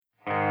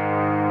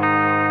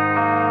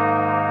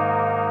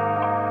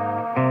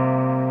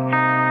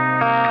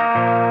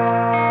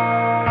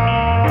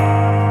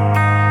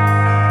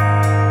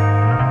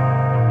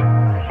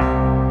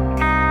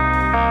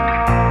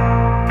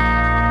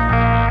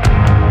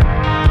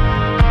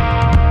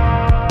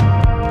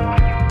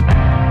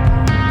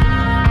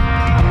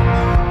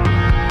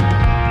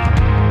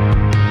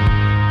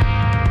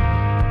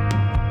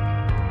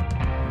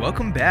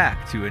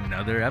back to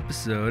another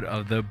episode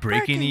of the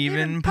Breaking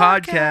Even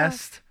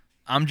podcast.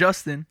 I'm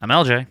Justin. I'm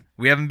LJ.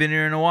 We haven't been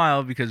here in a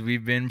while because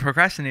we've been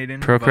procrastinating.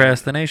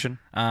 Procrastination.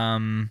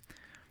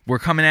 We're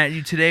coming at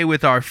you today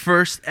with our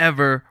first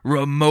ever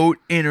remote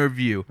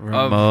interview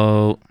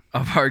of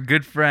our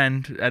good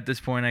friend at this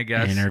point, I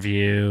guess.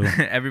 Interview.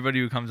 Everybody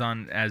who comes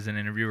on as an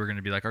interviewer, we're going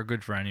to be like our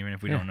good friend, even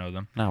if we don't know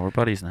them. No, we're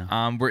buddies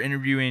now. We're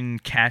interviewing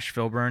Kash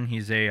Filburn.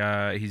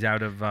 He's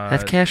out of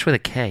That's Kash with a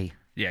K.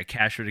 Yeah,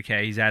 Kash with a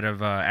K. He's out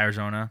of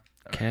Arizona.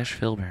 Kash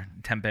Filburn.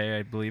 Tempe,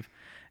 I believe.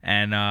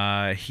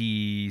 And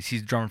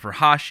he's drumming for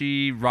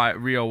Hashi,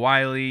 Rio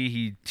Wiley.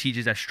 He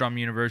teaches at Strum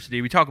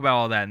University. We talk about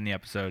all that in the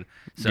episode.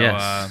 So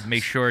yes.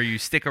 Make sure you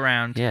stick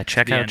around. Yeah,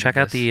 check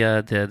out the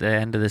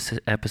end of this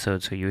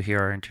episode so you hear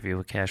our interview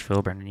with Kash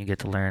Filburn and you get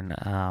to learn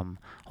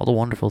all the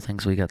wonderful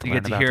things we got to learn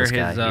about this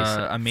guy. You get to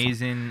hear his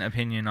amazing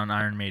opinion on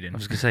Iron Maiden. I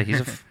was going to say,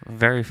 he's a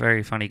very,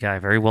 very funny guy,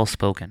 very well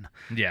spoken.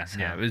 Yeah,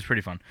 it was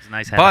pretty fun. It's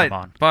nice having him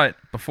on. But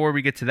before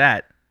we get to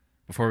that,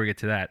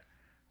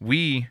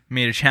 we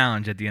made a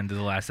challenge at the end of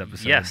the last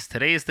episode. Yes,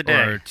 today is the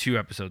day. Or 2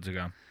 episodes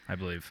ago, I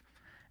believe.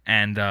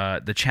 And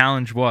the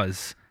challenge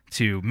was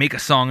to make a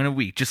song in a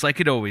week, just like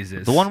it always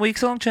is. The 1 week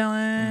song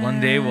challenge.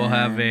 One day we'll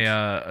have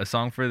a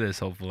song for this,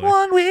 hopefully.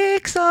 1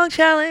 week song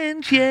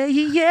challenge,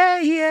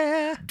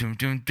 yeah. Dum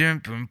dum dum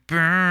bum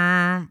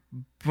bum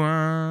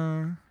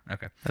bum.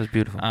 Okay. That was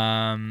beautiful.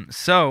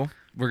 So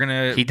we're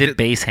gonna. He did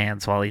bass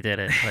hands while he did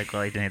it,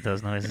 while he made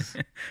those noises.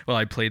 Well,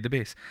 I played the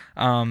bass.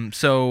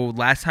 So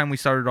last time we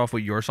started off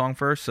with your song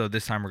first, so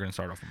this time we're gonna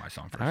start off with my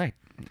song first. All right.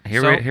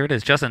 Here it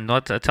is. Justin,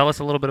 tell us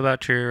a little bit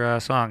about your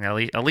song,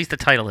 at least the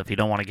title, if you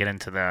don't want to get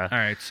into the. All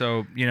right.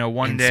 So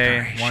one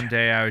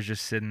day I was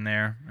just sitting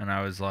there and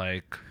I was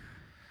like,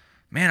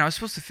 man, I was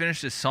supposed to finish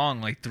this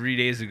song like 3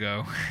 days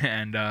ago,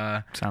 and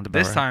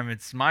this time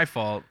it's my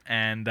fault,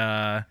 and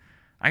I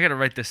got to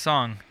write this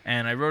song,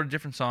 and I wrote a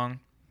different song,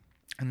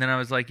 and then I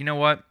was like, you know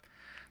what?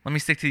 Let me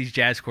stick to these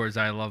jazz chords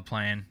that I love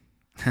playing.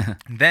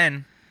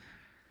 Then,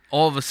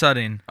 all of a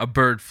sudden, a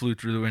bird flew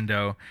through the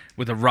window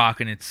with a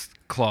rock in its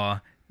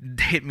claw,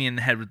 hit me in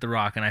the head with the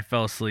rock, and I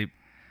fell asleep.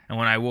 And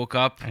when I woke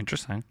up,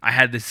 interesting, I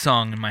had this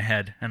song in my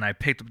head, and I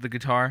picked up the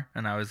guitar,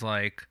 and I was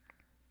like,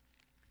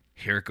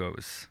 here it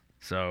goes.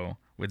 So,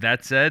 with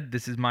that said,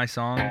 this is my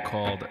song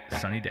called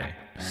Sunny Day.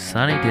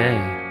 Sunny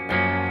Day.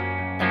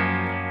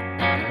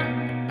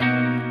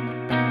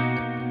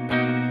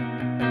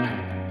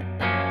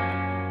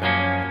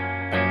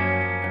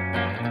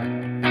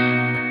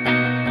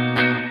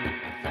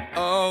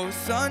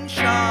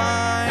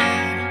 Sunshine,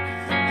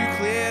 you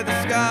clear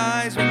the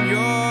skies when you're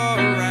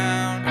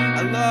around.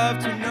 I love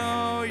to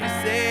know you're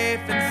safe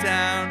and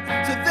sound,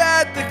 so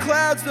that the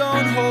clouds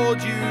don't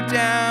hold you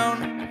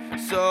down.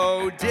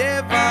 So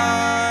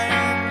divine,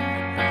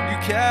 you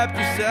kept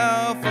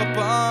yourself up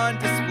on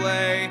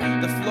display.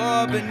 The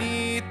floor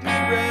beneath me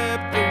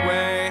ripped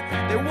away.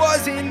 There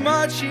wasn't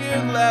much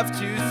here left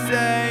to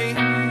say,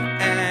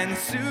 and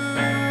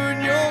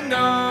soon you'll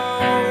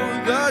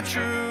know the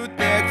truth.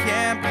 There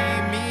can't be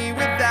me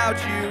without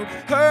you.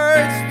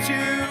 Hurts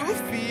to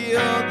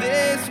feel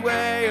this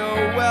way.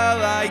 Oh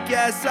well, I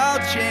guess I'll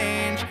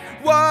change.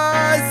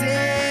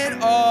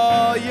 Wasn't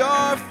all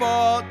your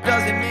fault,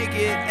 doesn't make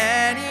it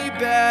any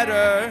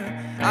better.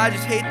 I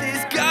just hate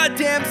this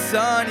goddamn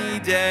sunny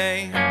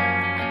day.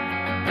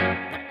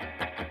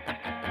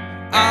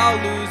 I'll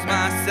lose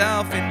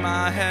myself in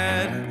my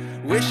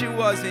head, wish it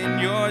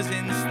wasn't yours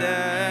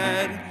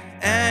instead.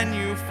 And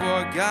you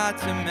forgot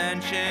to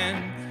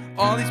mention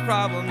all these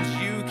problems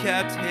you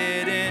kept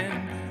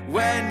hidden.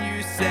 When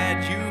you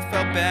said you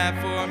felt bad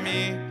for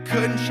me,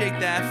 couldn't shake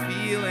that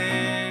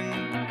feeling.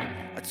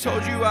 I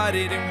told you I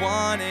didn't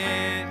want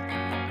it,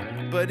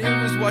 but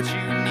it was what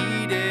you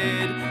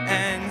needed.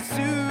 And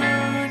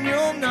soon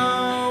you'll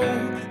know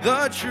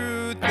the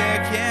truth.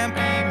 There can't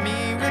be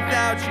me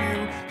without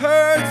you.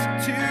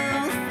 Hurts to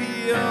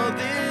feel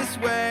this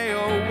way.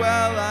 Oh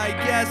well, I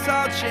guess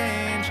I'll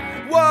change.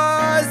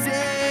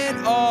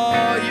 Wasn't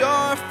all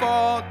your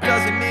fault,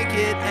 doesn't make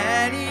it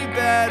any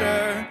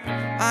better.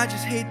 I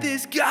just hate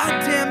this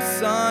goddamn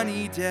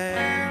sunny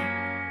day.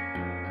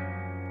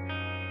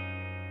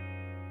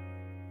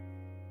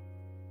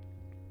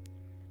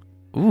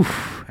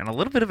 Oof, and a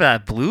little bit of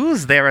that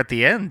blues there at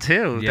the end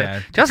too.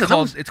 Yeah,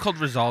 Justin, it's called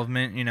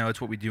resolvement. You know, it's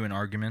what we do in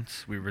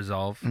arguments. We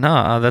resolve.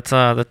 No,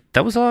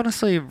 that was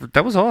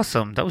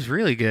awesome. That was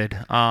really good.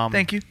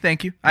 Thank you.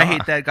 I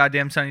hate that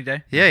goddamn sunny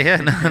day. Yeah.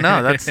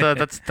 No, that's a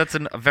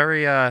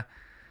very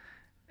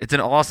it's an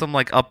awesome,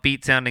 like,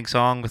 upbeat sounding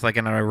song with like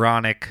an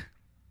ironic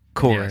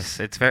chorus.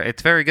 Yes.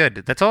 It's very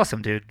good. That's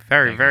awesome, dude.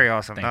 Very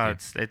awesome.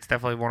 It's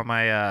definitely one of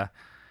my.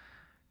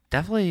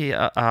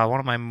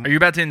 One of my. Are you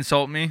about to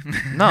insult me?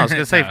 No, I was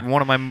gonna say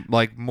one of my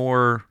like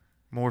more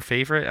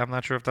favorite. I'm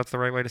not sure if that's the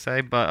right way to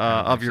say, but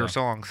of your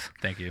songs.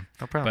 Thank you.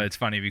 No problem. But it's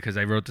funny because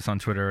I wrote this on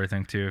Twitter, I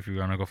think too. If you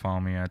want to go follow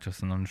me at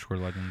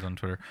Justin_Legends on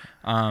Twitter,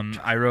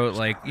 I wrote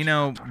like,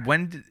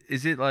 when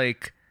is it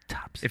like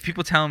Tops. If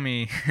people tell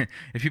me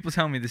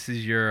this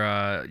is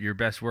your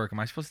best work, am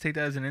I supposed to take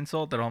that as an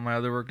insult that all my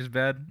other work is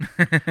bad?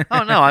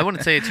 Oh no, I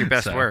wouldn't say it's your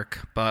best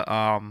work, but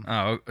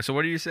Oh, so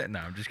what are you saying? No,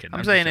 I'm just kidding.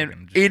 I'm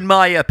saying in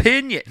my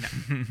opinion.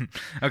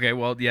 Okay,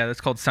 well, yeah, that's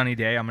called Sunny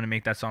Day. I'm gonna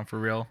make that song for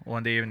real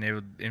one day,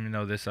 even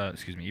though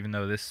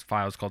this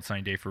file is called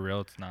Sunny Day for real,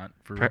 it's not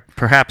for real.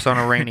 Perhaps on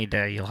a rainy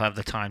day you'll have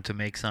the time to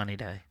make Sunny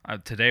Day.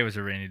 Today was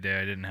a rainy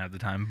day. I didn't have the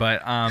time,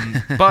 but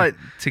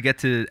to get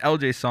to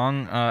LJ's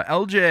song,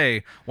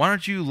 LJ, why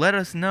don't you let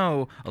us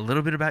know a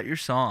little bit about your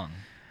song?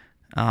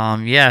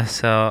 Yeah.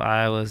 So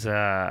I was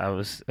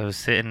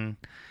sitting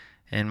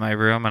in my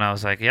room and I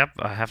was like, yep,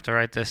 I have to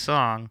write this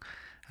song.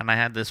 And I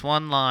had this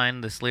one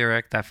line, this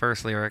lyric, that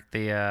first lyric,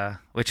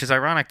 which is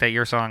ironic that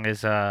your song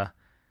is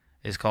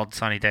called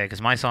Sunny Day,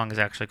 because my song is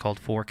actually called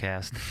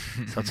Forecast.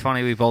 So it's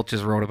funny we both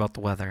just wrote about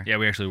the weather. Yeah,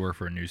 we actually work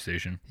for a news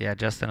station. Yeah,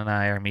 Justin and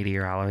I are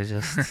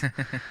meteorologists.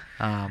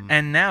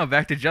 And now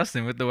back to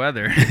Justin with the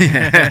weather.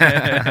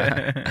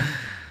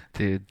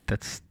 Dude,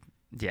 that's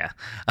yeah.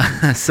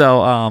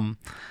 So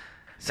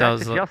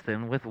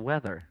Justin with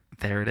weather.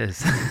 There it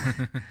is.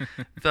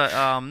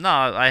 But no,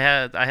 I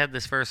had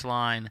this first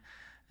line,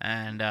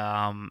 and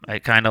I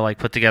kind of like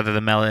put together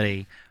the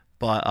melody,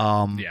 but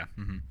yeah.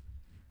 Mm-hmm.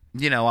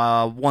 You know,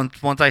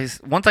 once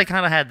I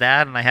kind of had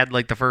that, and I had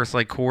like the first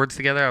like chords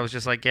together, I was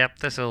just like, yep,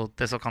 this'll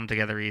come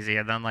together easy.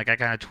 And then like I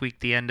kind of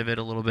tweaked the end of it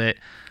a little bit,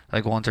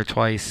 like once or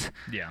twice.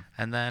 Yeah.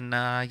 And then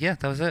yeah,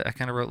 that was it. I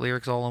kind of wrote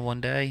lyrics all in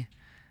one day,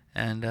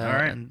 and all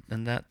right.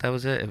 and that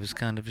was it. It was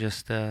kind of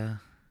just. And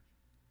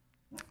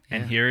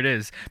here it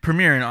is,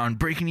 premiering on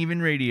Breaking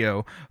Even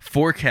Radio,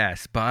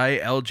 Forecast by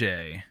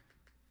LJ.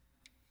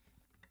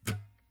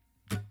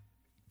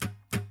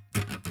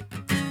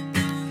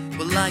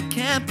 Well, I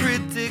can't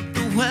predict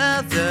the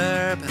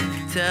weather, but I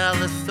can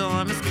tell a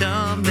storm is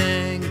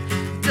coming.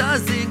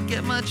 Doesn't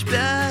get much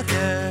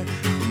better.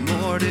 What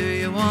more do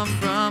you want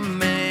from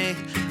me?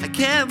 I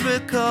can't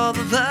recall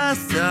the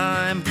last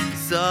time I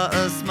saw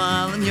a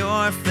smile on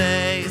your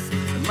face.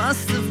 It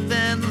must have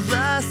been the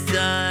last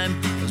time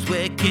I was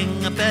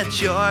waking up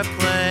at your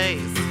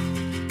place.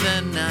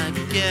 Then I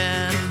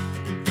began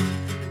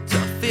to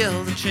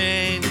feel the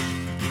change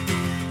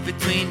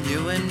between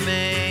you and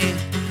me.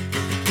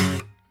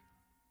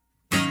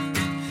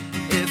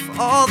 If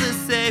all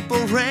this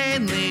April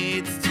rain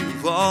leads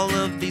to all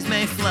of these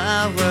May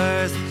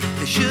flowers,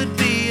 they should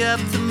be up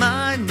to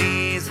my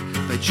knees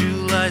by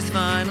July's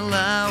final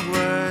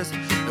hours.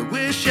 I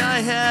wish I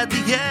had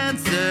the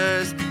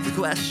answers to the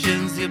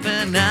questions you've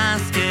been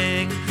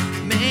asking.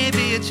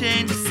 Maybe a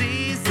change of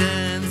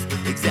seasons,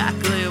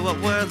 exactly what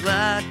we're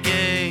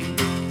lacking.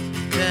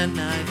 Then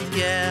I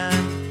began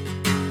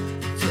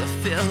to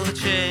feel the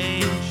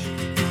change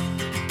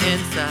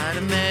inside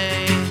of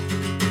me.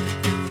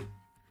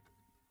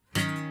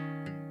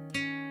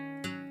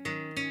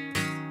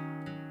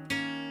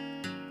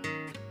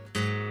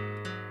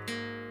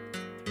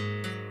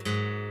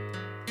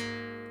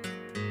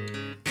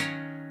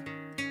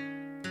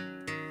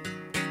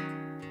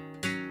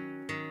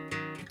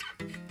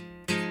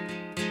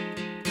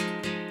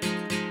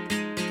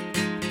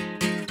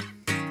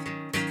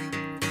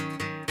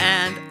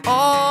 And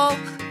all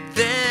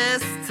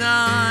this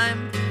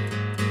time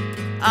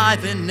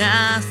I've been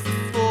asked to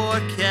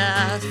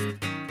forecast.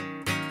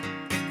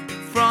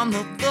 From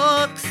the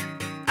looks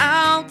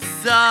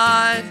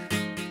outside,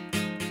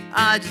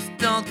 I just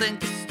don't think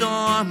the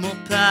storm will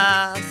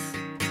pass.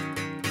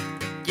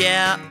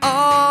 Yeah,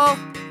 all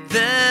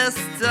this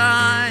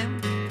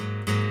time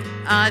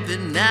I've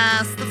been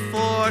asked to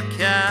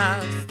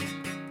forecast.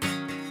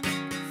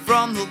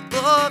 From the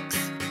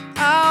looks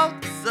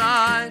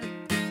outside,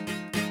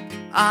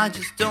 I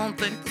just don't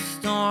think the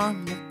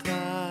storm will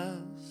pass.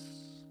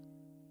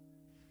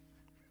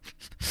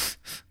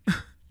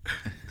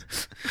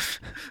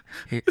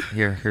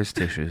 Here's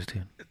tissues,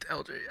 dude.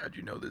 LJ, how'd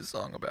you know this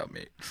song about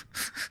me?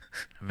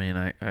 I mean,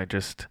 I'm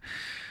just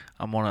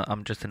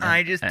an.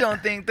 I just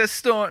don't think the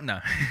storm. No.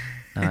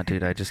 Nah,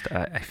 dude. I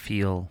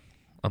feel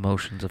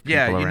emotions of people.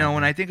 Yeah, you know, around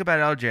when me. I think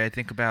about LJ, I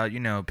think about,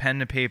 pen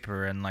to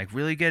paper and like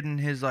really getting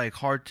his like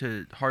heart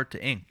to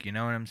ink. You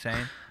know what I'm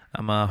saying?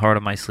 I'm a heart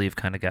on my sleeve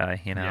kind of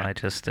guy. You know, Yeah. I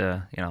just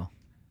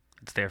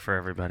it's there for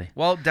everybody.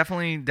 Well,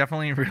 definitely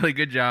really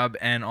good job.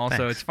 And also,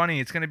 Thanks. it's funny.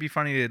 It's gonna be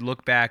funny to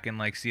look back and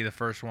like see the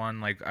first one.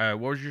 Like, what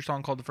was your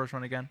song called? The first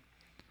one again?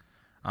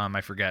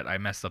 I forget. I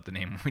messed up the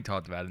name we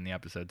talked about in the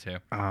episode too.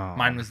 Oh.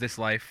 Mine was This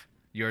Life.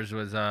 Yours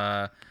was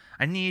I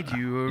Need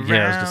You Around.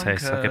 Yeah, I was just saying,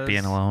 suck at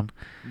being alone.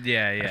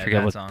 Yeah. I forget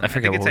that what song. I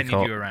forget think what it's we I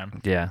call Need You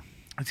Around. Yeah.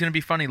 It's gonna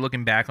be funny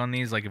looking back on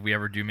these. Like if we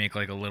ever do make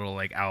like a little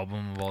like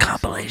album of all these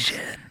Compilation.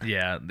 songs.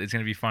 Yeah, it's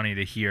gonna be funny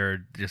to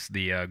hear just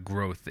the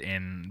growth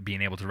in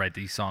being able to write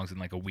these songs in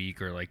like a week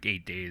or like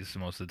 8 days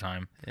most of the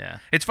time. Yeah.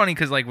 It's funny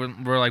because like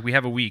we're like we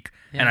have a week,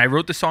 and Yeah. I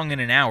wrote the song in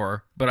an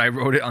hour, but I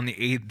wrote it on the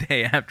 8th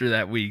day after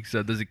that week.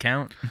 So does it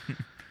count?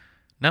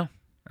 No.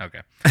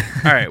 Okay.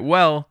 All right.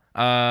 Well,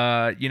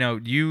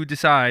 You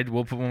decide.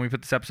 When we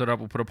put this episode up,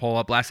 we'll put a poll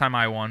up. Last time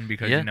I won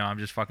because I'm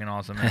just fucking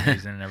awesome and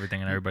amazing and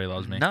everything, and everybody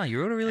loves me. No,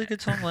 you wrote a really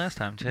good song last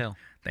time too.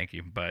 Thank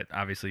you, but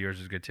obviously yours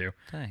is good too.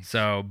 Thanks.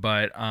 So,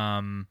 but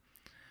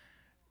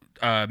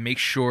make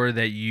sure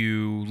that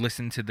you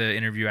listen to the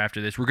interview after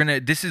this.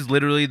 This is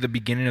literally the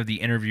beginning of the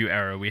interview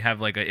era. We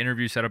have like an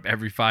interview set up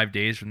every 5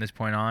 days from this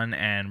point on,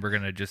 and we're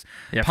gonna just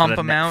pump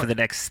them out for the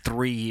next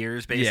 3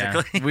 years,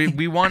 basically. Yeah.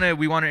 we want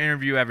to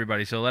interview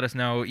everybody. So let us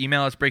know.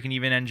 Email us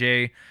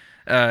breakingevenNJ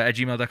at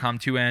gmail.com,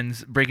 2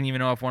 N's.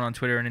 breakingevenOF1 on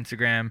Twitter and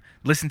Instagram.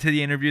 Listen to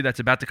the interview that's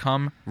about to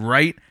come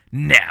right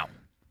now.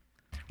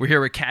 We're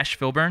here with Kash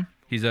Filburn.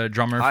 He's a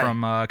drummer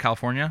from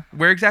California.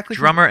 Where exactly?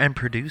 Drummer and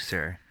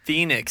producer.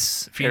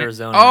 Phoenix,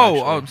 Arizona.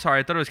 I'm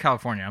sorry. I thought it was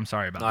California. I'm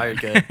sorry about that. No, you're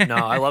good. No,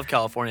 I love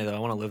California, though. I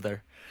want to live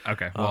there.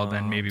 Okay. Well,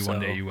 then maybe one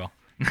day you will.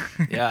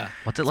 Yeah.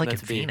 What's it like in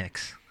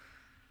Phoenix?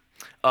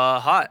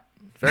 Hot.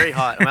 Very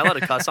hot. Am I allowed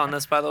to cuss on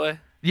this, by the way?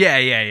 Yeah.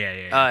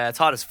 It's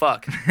hot as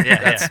fuck.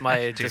 That's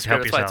my that's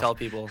what I tell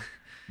people.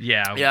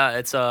 Yeah. Yeah,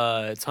 it's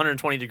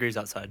 120 degrees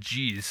outside.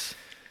 Jeez.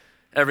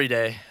 Every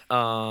day.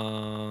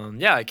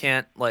 Yeah, I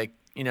can't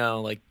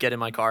get in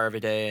my car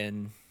every day,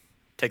 and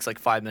it takes like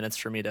 5 minutes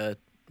for me to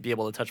be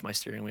able to touch my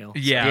steering wheel.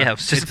 Yeah, I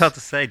was just about to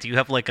say, do you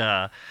have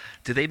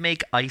do they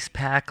make ice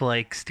pack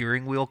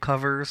steering wheel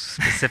covers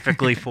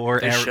specifically for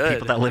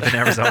people that live in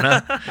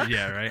Arizona?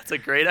 Yeah, right. It's a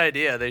great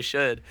idea. They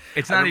should.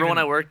 It's not when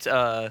I worked.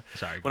 Sorry.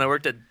 When I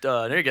worked at.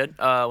 No, you're good.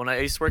 When I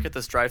used to work at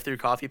this drive-through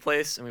coffee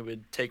place, and we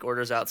would take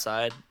orders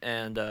outside,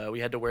 and we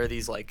had to wear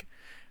these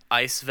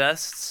ice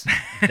vests.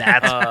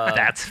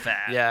 That's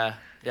fat. Yeah.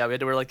 Yeah, we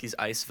had to wear these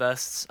ice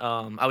vests.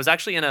 I was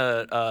actually in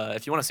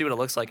if you want to see what it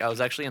looks like, I was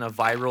actually in a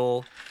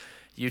viral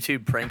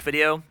YouTube prank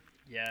video.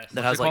 Yes.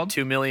 That has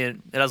 2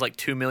 million. It has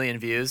 2 million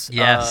views.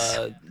 Yes.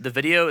 The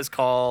video is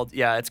called.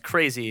 Yeah, it's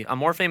crazy. I'm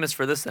more famous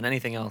for this than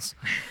anything else.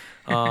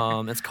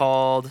 It's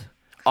called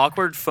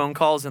 "Awkward Phone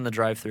Calls in the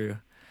Drive-Thru."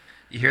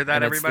 You hear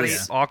that, everybody?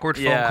 Awkward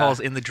phone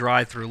calls in the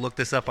drive-thru. Look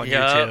this up on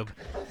YouTube.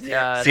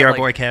 Yeah. See our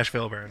boy Kash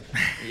Filburn.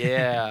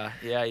 Yeah.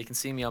 You can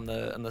see me on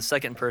the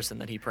second person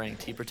that he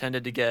pranked. He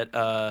pretended to get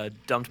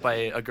dumped by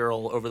a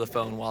girl over the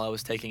phone while I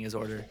was taking his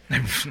order.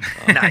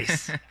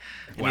 Nice.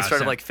 And he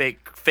started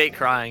fake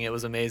crying. It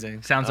was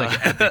amazing. Sounds like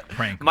an epic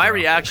prank. My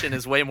reaction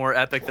is way more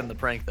epic than the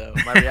prank, though.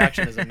 My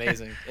reaction is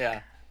amazing. Yeah.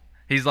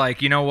 He's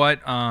like, you know what?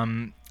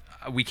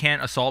 We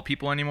can't assault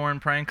people anymore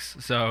in pranks,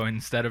 so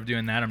instead of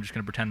doing that, I'm just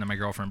gonna pretend that my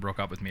girlfriend broke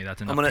up with me. That's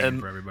enough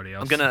pain for everybody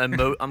else.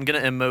 I'm gonna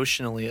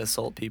emotionally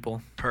assault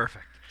people.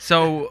 Perfect.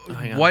 So,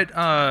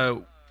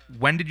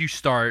 when did you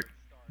start,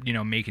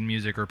 making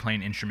music or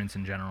playing instruments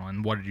in general,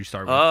 and what did you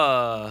start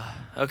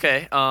with?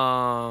 Okay.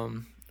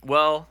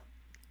 Well,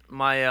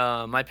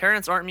 my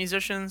parents aren't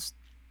musicians.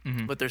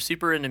 Mm-hmm. But they're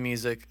super into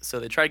music, so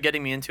they tried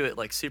getting me into it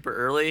super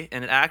early,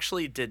 and it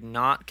actually did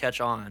not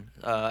catch on.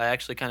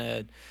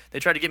 They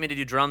tried to get me to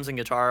do drums and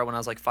guitar when I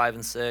was 5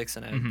 and 6,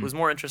 and I was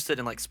more interested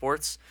in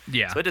sports.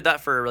 Yeah. So I did that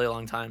for a really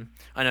long time.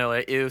 I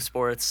know,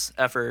 sports,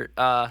 effort.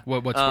 What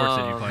sports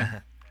did you play?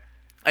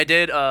 I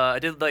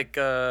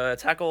did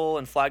tackle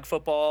and flag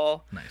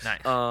football. Nice.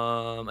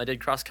 I did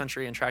cross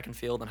country and track and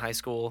field in high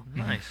school.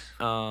 Nice.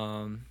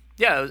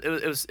 Yeah,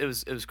 it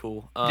was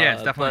cool. Yeah,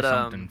 it's definitely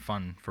something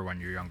fun for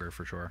when you're younger,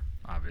 for sure.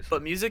 Obviously.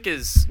 But music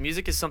is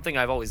something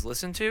I've always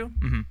listened to.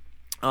 Mm-hmm.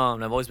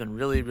 I've always been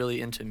really,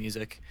 really into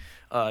music,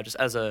 just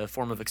as a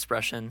form of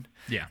expression.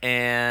 Yeah.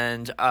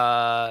 And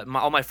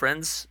all my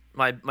friends,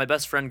 my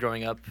best friend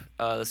growing up,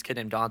 this kid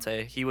named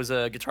Dante, he was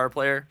a guitar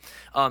player.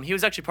 He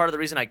was actually part of the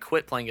reason I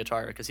quit playing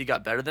guitar, because he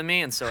got better than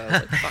me, and so I was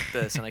like, fuck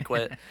this, and I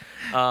quit.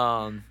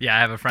 Yeah, I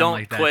have a friend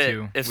like that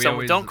too.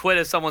 Don't quit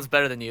if someone's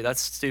better than you.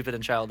 That's stupid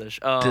and childish.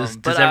 Does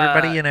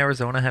everybody in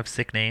Arizona have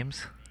sick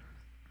names?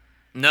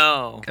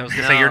 No. I was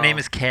gonna say, your name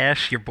is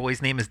Kash, your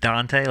boy's name is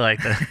Dante,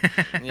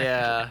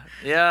 Yeah.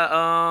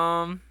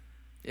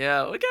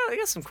 Yeah, we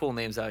got some cool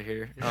names out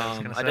here.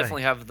 I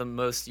definitely have the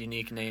most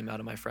unique name out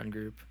of my friend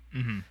group.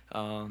 Mm-hmm.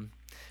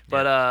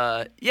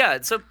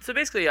 So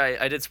basically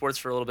I did sports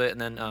for a little bit,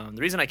 and then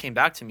the reason I came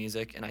back to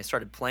music and I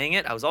started playing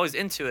it, I was always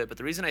into it, but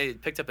the reason I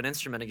picked up an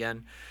instrument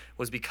again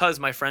was because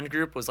my friend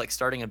group was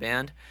starting a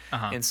band,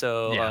 and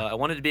so I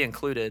wanted to be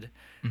included.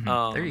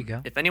 Mm-hmm. There you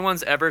go. If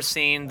anyone's ever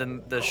seen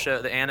the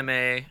show, the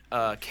anime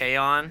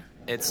K-On!,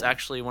 it's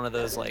actually one of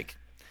those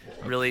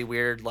really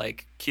weird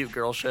cute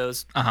girl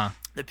shows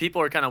that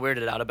people are kind of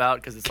weirded out about,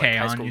 because it's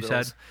high school girls.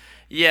 You said?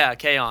 Yeah,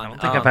 K-On! I don't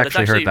think I've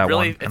actually heard that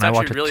one. It's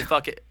actually really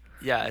fucking.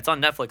 Yeah, it's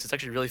on Netflix. It's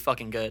actually really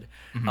fucking good.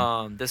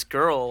 Mm-hmm. This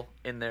girl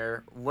in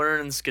there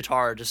learns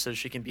guitar just so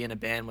she can be in a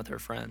band with her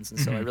friends, and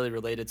so I really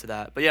related to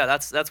that. But yeah,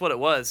 that's what it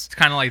was. It's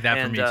kind of like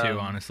that for me too,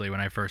 honestly. When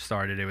I first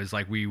started, it was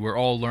we were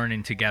all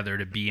learning together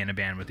to be in a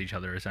band with each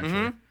other, essentially.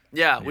 Mm-hmm.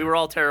 Yeah, we were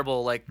all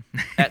terrible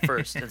at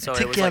first, and so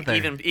it was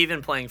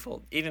even playing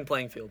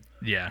field.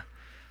 Yeah.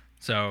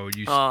 So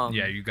you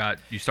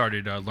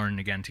started learning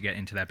again to get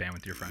into that band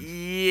with your friends.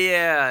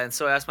 Yeah, and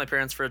so I asked my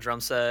parents for a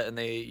drum set, and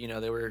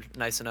they were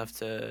nice enough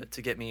to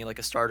get me like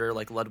a starter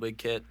like Ludwig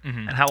kit.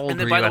 Mm-hmm. And how old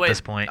were you at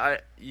this point?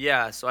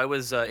 So I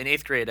was in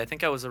 8th grade. I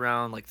think I was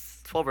around like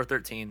 12 or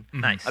 13.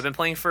 Nice. I've been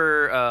playing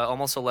for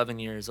almost 11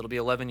 years. It'll be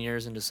 11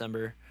 years in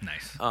December.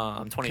 Nice.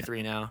 I'm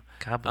 23 now.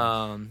 God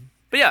bless.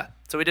 But yeah,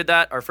 so we did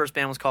that. Our first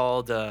band was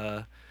called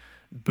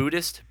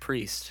Buddhist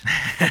Priest.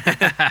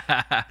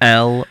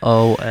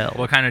 LOL.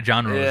 What kind of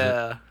genre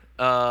was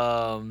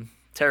it?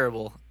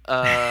 Terrible.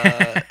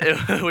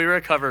 We were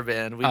a cover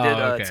band. We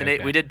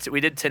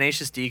we did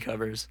Tenacious D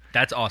covers.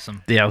 That's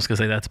awesome. Yeah, I was gonna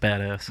say that's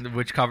badass.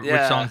 Which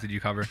songs did you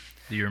cover?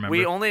 Do you remember?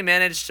 We only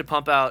managed to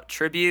pump out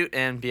Tribute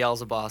and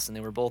Beelzebub, and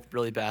they were both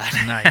really bad.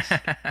 Nice.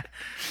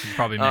 It's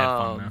probably mad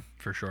fun though,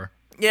 for sure.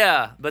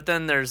 Yeah, but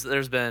then there's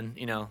been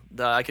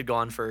I could go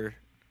on for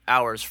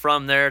hours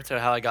from there to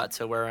how I got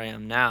to where I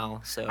am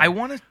now. So I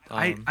want to.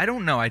 I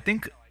don't know. I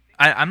think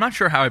I'm not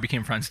sure how I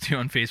became friends too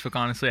on Facebook.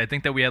 Honestly, I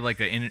think that we had like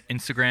an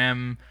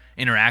Instagram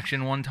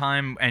interaction one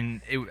time,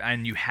 and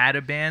you had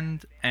a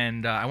band,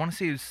 and I want to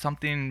say it was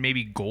something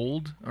maybe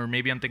Gold, or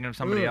maybe I'm thinking of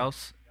somebody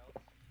else.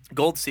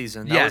 Gold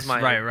Season. That Yes, was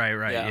my,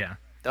 right. Yeah.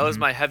 That was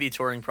my heavy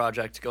touring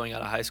project going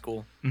out of high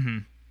school.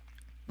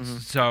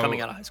 So coming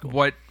out of high school.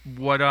 What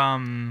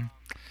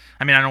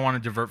I mean, I don't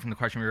want to divert from the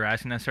question we were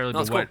asking necessarily,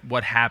 but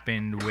what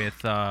happened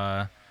with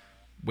that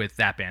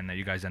band that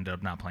you guys ended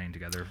up not playing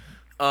together?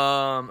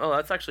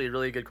 That's actually a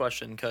really good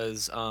question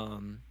because,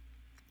 looking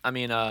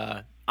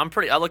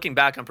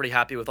back, I'm pretty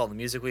happy with all the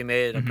music we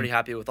made. I'm pretty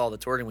happy with all the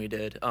touring we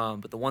did.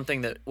 But the one thing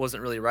that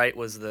wasn't really right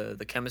was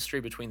the chemistry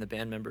between the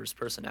band members'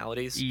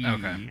 personalities.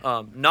 Okay.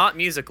 Not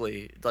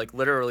musically, like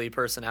literally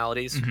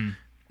personalities.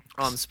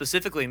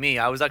 Specifically me,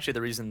 I was actually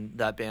the reason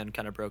that band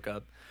kind of broke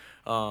up.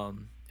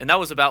 And that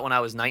was about when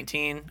I was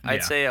 19.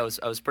 I'd say I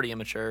was pretty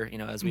immature,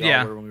 as we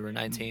all were when we were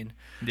 19.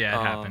 Yeah,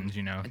 it happens,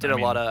 I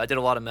did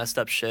a lot of messed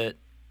up shit.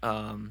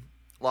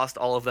 Lost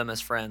all of them as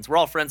friends. We're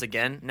all friends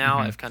again now.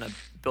 I've kind of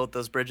built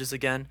those bridges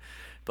again.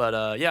 But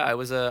I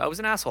was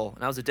an asshole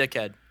and I was a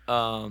dickhead.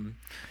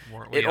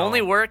 It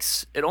only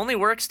works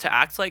to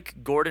act like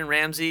Gordon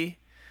Ramsay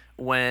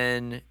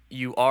when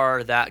you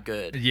are that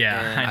good. Yeah,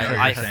 and I know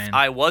what you're saying.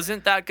 I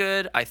wasn't that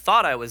good. I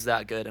thought I was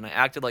that good, and I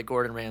acted like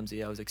Gordon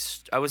Ramsay. I was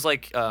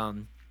like,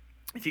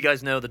 if you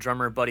guys know the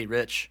drummer Buddy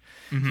Rich,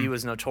 he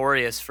was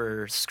notorious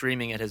for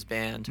screaming at his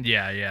band.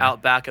 Yeah.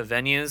 Out back of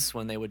venues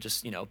when they would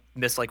just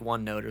miss like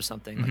one note or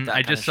something like that.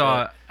 I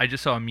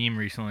just saw a meme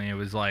recently. It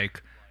was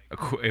like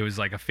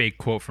a fake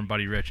quote from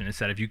Buddy Rich, and it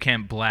said, "If you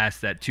can't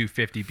blast at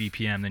 250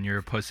 BPM, then you're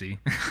a pussy."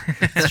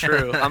 It's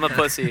true. I'm a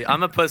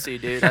pussy,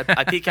 dude.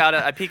 I peak out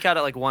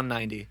at like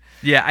 190.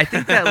 Yeah, I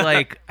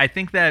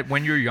think that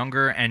when you're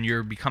younger and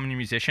you're becoming a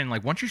musician,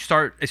 like once you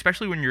start,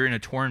 especially when you're in a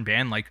touring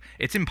band, like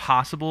it's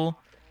impossible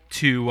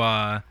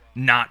to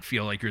not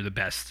feel like you're the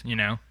best,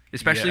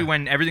 especially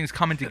when everything's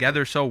coming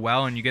together so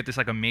well and you get this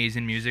like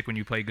amazing music when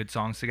you play good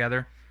songs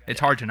together. It's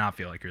hard to not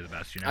feel like you're the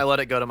best, I let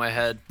it go to my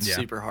head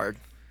super hard.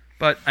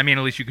 But I mean,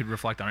 at least you could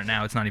reflect on it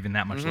now. It's not even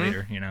that much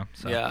later,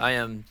 So. Yeah, I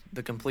am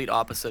the complete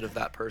opposite of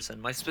that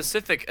person. My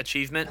specific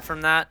achievement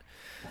from that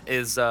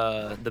is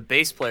the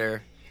bass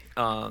player.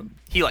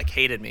 He like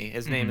hated me.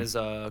 His name is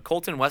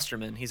Colton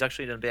Westerman. He's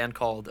actually in a band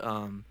called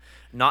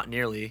Not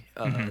Nearly.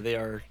 They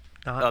are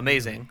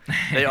amazing.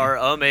 They are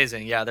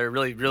amazing. Yeah, they're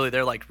really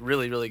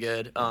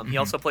good. He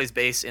also plays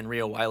bass in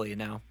Rio Wiley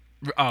now.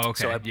 Oh,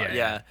 okay. So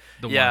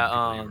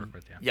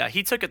Yeah,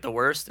 he took it the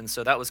worst, and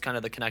so that was kind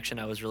of the connection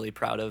I was really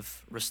proud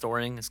of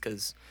restoring, is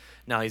because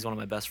now he's one of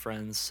my best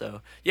friends.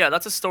 So yeah,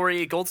 that's a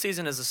story. Gold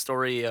Season is a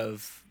story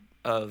of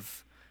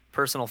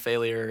personal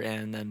failure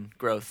and then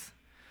growth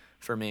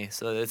for me.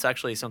 So it's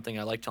actually something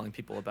I like telling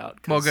people about.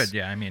 Well, good.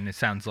 Yeah, I mean, it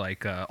sounds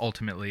like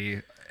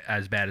ultimately,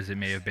 as bad as it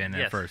may have been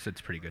at first, it's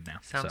pretty good now.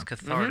 Sounds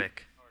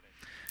cathartic.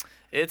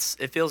 It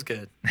feels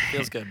good. It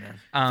feels good, man.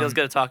 Feels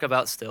good to talk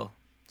about still.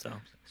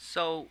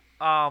 So,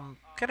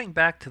 getting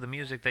back to the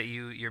music that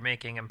you're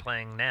making and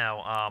playing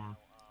now,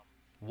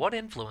 what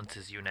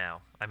influences you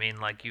now? I mean,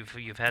 like you've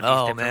had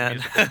these different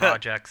musical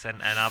projects,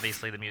 and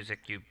obviously the music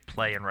you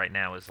play in right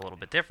now is a little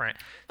bit different.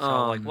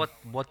 So, like,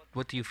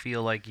 what do you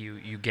feel like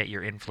you get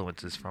your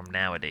influences from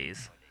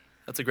nowadays?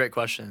 That's a great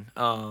question.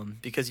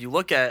 Because you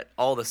look at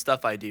all the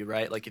stuff I do,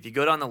 right? Like if you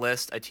go down the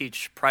list, I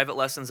teach private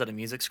lessons at a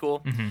music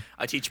school.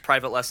 I teach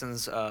private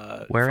lessons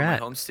Where from at?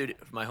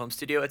 my home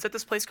studio. It's at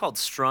this place called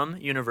Strum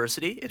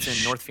University. It's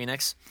in North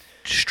Phoenix.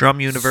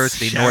 Strum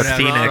University, Shout North out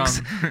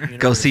Phoenix. Strum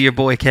Go see your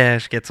boy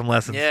Kash. Get some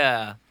lessons.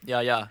 Yeah.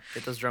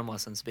 Get those drum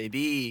lessons,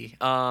 baby.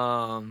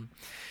 I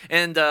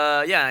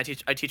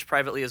teach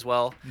privately as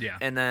well. Yeah.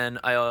 And then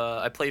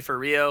I play for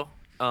Rio.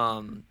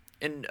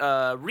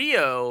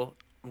 Rio,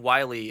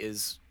 Wiley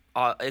is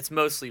it's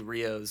mostly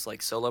Rio's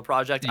like solo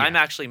project. Yeah. I'm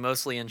actually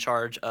mostly in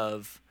charge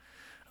of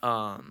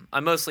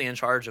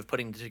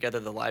putting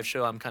together the live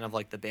show. I'm kind of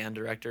like the band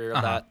director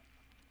of that.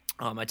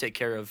 I take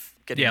care of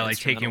getting like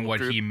taking what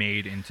he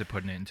made into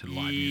putting it into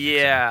live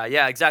music.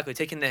 Yeah, exactly.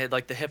 Taking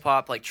the hip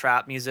hop like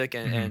trap music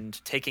and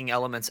taking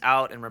elements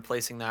out and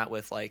replacing that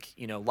with like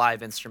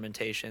live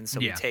instrumentation. So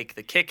we take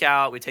the kick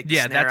out, we take the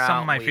snare out. Yeah, that's some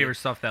of my favorite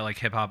stuff that like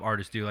hip hop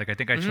artists do. Like I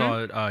think I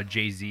saw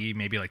Jay-Z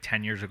maybe like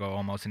 10 years ago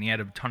almost, and he had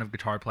a ton of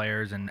guitar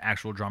players and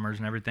actual drummers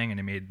and everything, and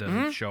it made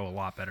the show a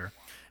lot better.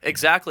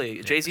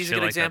 Exactly. Jay-Z's a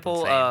good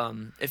example.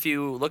 If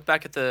you look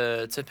back at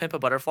the To Pimp a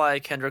Butterfly,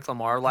 Kendrick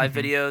Lamar live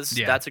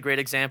videos, that's a great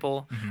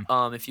example.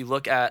 If you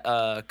look at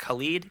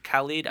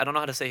Khalid, I don't know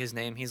how to say his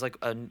name. He's like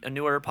a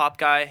newer pop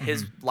guy.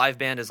 His live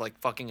band is like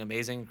fucking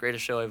amazing. One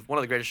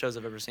of the greatest shows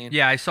I've ever seen.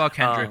 Yeah, I saw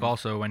Kendrick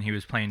also when he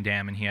was playing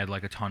Damn, and he had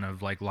like a ton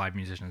of like live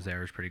musicians there.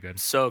 It was pretty good.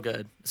 So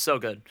good.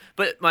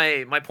 But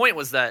my point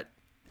was that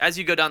as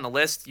you go down the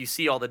list, you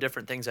see all the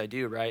different things I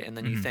do, right? And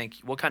then you think,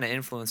 what kind of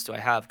influence do I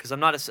have? Because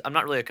I'm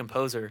not really a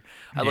composer.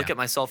 I look at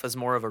myself as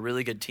more of a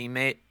really good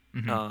teammate.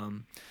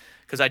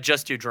 Because I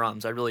just do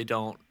drums. I really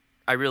don't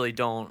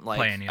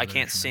like. I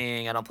can't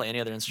sing. I don't play any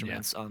other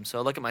instruments. So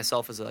I look at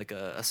myself as like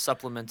a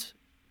supplement,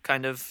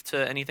 kind of,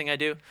 to anything I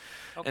do.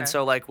 Okay. And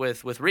so like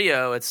with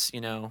Rio, it's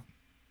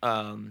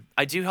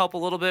I do help a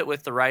little bit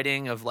with the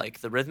writing of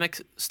like the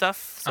rhythmic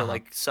stuff, so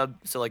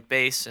like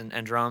bass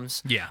and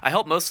drums. Yeah, I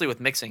help mostly with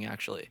mixing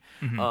actually.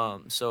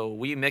 So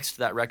we mixed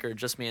that record,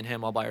 just me and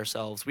him, all by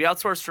ourselves. We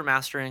outsourced for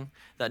mastering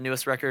that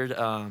newest record.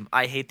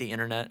 I Hate the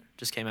Internet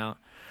just came out.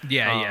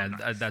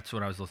 Nice. That's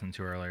what I was listening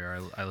to earlier.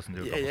 I listened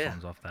to a couple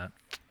songs off that.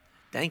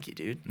 Thank you,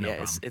 dude. No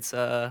problem.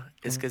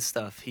 It's good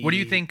stuff. What do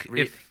you think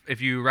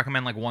if you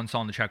recommend like one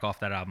song to check off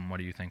that album? What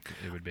do you think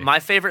it would be? My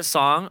favorite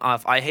song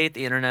off I Hate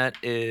the Internet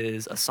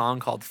is a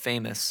song called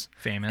Famous.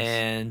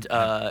 And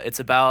it's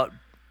about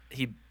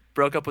he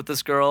broke up with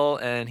this girl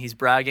and he's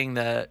bragging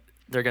that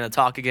they're gonna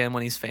talk again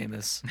when he's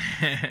famous.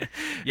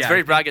 It's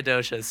very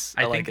braggadocious.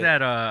 I think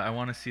that I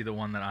want to see the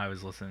one that I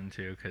was listening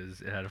to because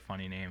it had a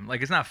funny name.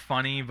 Like it's not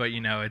funny, but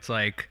it's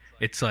like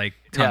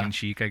tongue in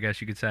cheek, I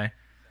guess you could say.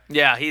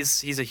 Yeah,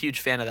 he's a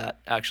huge fan of that,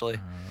 actually.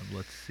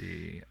 Let's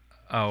see.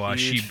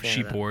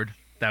 She Bored.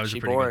 That was a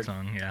pretty good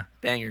song, yeah.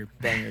 Banger,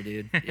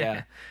 dude.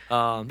 Yeah.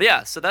 But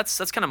yeah, so that's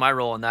kind of my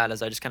role in that,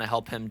 is I just kind of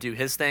help him do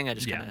his thing. I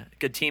just kind of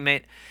good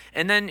teammate.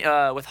 And then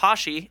with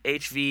Hashi,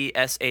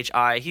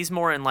 HVSHI, he's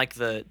more in like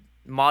the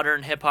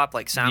modern hip hop,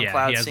 like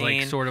SoundCloud he has scene.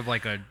 Like sort of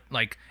like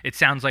it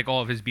sounds like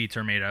all of his beats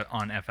are made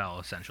on FL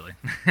essentially.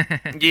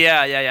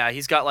 Yeah.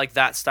 He's got like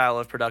that style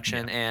of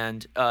production,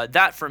 and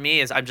that for me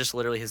is I'm just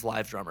literally his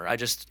live drummer. I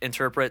just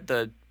interpret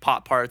the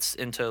pop parts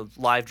into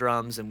live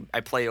drums, and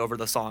I play over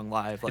the song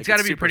live. Like, it's got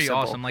to be pretty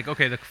awesome. Like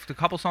okay, the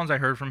couple songs I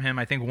heard from him,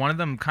 I think one of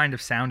them kind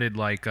of sounded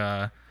like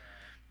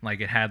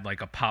it had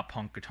like a pop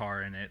punk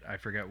guitar in it. I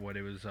forget what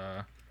it was.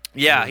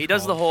 He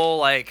does the whole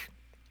like.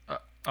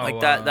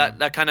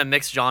 That kind of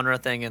mixed genre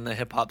thing in the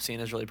hip hop scene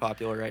is really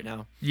popular right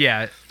now.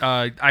 Yeah,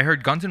 I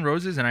heard Guns N'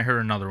 Roses, and I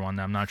heard another one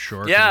that I'm not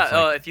sure.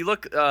 Yeah, if you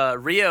look,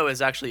 Rio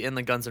is actually in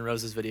the Guns N'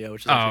 Roses video,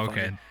 which is actually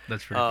funny.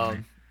 That's pretty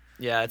funny.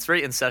 Yeah, it's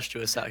very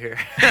incestuous out here.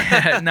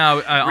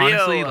 No,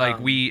 honestly,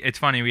 it's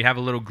funny. We have a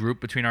little group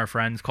between our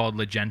friends called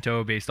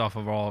Legento, based off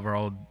of all of our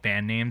old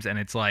band names, and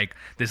it's like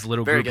this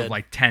little group of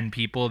like 10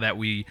 people that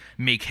we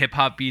make hip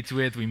hop beats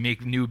with, we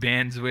make new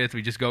bands with,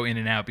 we just go in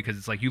and out because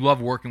it's like you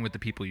love working with the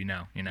people you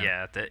know.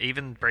 Yeah,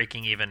 even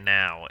Breaking Even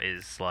now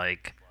is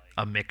like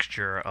a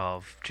mixture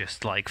of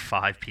just like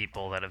 5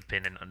 people that have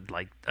been in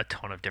like a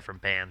ton of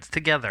different bands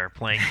together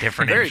playing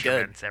different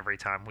instruments every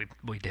time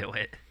we do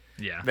it.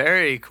 Yeah.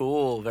 Very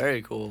cool.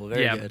 Very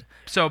good.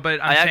 So, but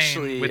I'm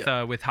saying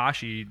with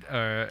Hashi,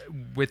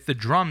 with the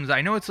drums,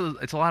 I know it's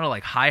a lot of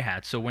like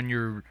hi-hats. So when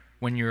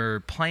you're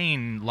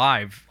playing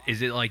live,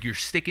 is it like you're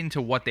sticking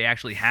to what they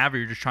actually have, or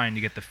you're just trying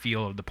to get the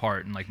feel of the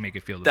part and like make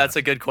it feel the That's best?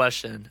 A good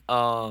question.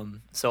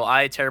 So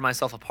I tear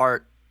myself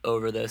apart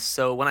over this.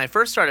 So when I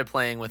first started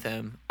playing with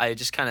him, I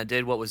just kind of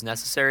did what was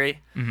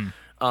necessary,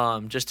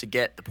 just to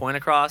get the point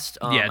across.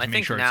 To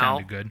make sure it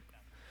sounded good.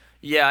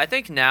 Yeah, I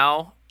think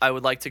now I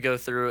would like to go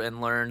through and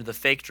learn the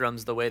fake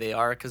drums the way they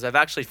are, because I've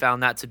actually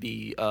found that to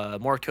be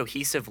more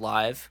cohesive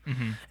live,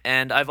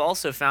 and I've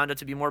also found it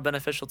to be more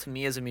beneficial to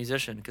me as a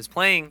musician, because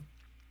playing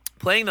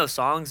those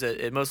songs,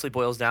 it mostly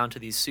boils down to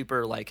these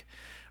super like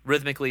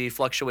rhythmically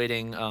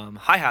fluctuating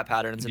hi-hat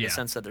patterns in the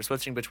sense that they're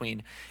switching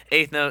between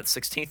 8th notes,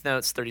 16th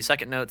notes,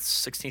 32nd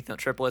notes, 16th note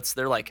triplets.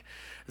 They're like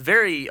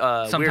very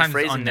sometimes weird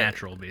phrasing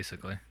unnatural,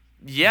 basically.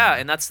 Yeah,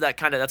 and that's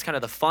kind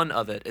of the fun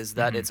of it, is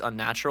that it's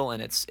unnatural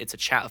and it's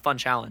a fun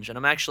challenge. And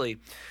I'm actually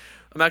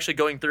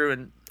going through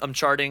and I'm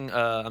charting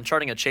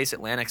a Chase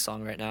Atlantic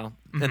song right now,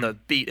 and the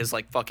beat is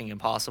like fucking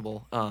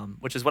impossible,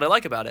 which is what I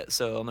like about it.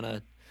 So I'm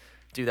gonna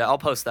do that. I'll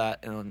post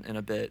that in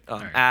a bit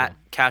at cool.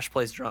 Kash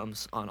Plays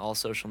Drums on all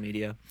social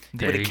media.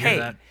 With a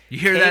K. You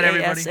hear that,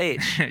 everybody?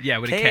 K-A-S-H. Yeah,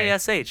 with a K.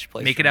 K-A-S-H.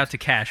 Make it out to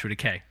Kash with a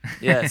K.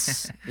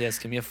 Yes.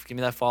 Give me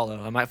that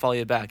follow. I might follow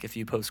you back if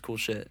you post cool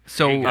shit.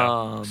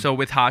 So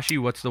with Hashi,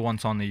 what's the one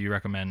song that you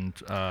recommend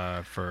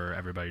for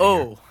everybody?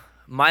 Oh,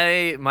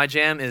 My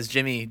jam is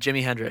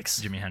Jimi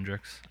Hendrix. Jimi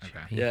Hendrix. Okay.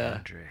 Yeah,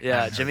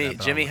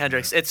 Jimi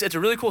Hendrix. It's a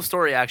really cool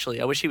story actually.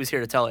 I wish he was here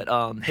to tell it.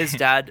 His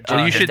dad.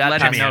 Well, you should let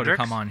him know Hendrix?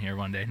 to come on here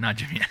one day. Not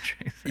Jimi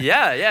Hendrix.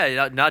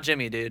 Yeah, not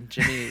Jimmy, dude.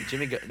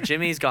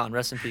 Jimmy's gone.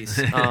 Rest in peace.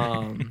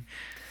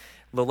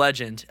 The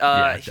legend.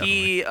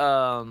 He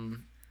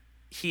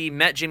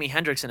met Jimi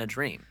Hendrix in a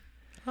dream.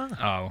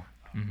 Oh.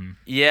 Mm-hmm.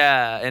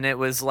 Yeah, and it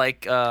was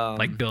like Bill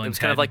and it was Ted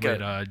kind of like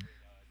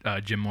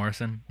with Jim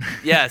Morrison.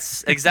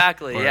 Yes,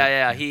 exactly.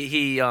 Yeah.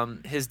 He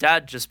his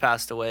dad just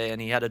passed away,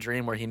 and he had a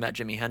dream where he met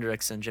Jimi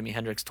Hendrix, and Jimi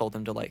Hendrix told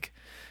him to like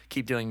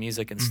keep doing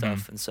music and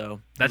stuff, and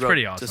so that's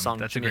pretty awesome. The song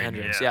that's Jimi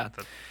Hendrix. Yeah,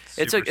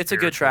 it's a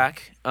good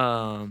track.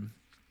 I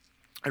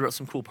wrote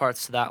some cool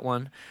parts to that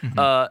one,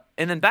 and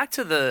then back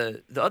to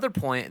the other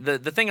point. The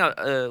thing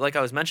like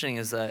I was mentioning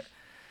is that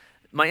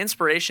my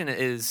inspiration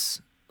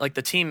is like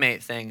the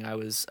teammate thing. I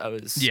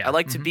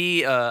like to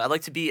be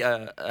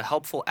a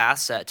helpful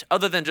asset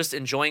other than just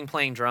enjoying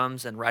playing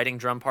drums and writing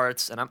drum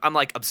parts. And I'm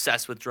like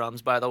obsessed with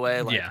drums, by the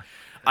way. Like,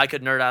 I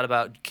could nerd out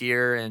about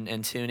gear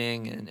and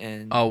tuning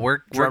and we're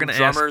gonna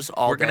drummers ask,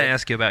 all we're gonna day.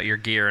 ask you about your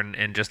gear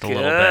in just a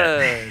little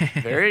bit.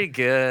 Very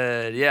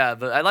good. Yeah,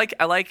 but I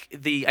like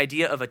the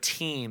idea of a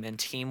team and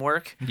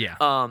teamwork. Yeah.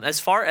 As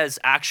far as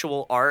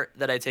actual art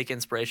that I take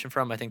inspiration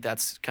from, I think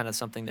that's kind of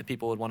something that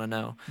people would want to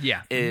know.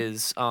 Yeah.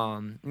 Is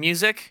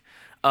music.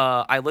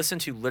 I listen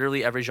to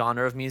literally every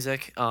genre of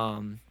music.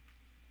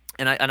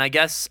 And I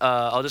guess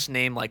I'll just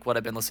name like what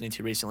I've been listening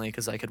to recently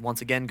because I could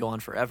once again go on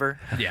forever.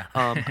 Yeah.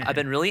 I've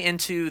been really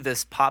into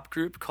this pop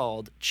group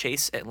called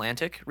Chase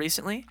Atlantic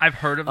recently. I've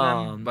heard of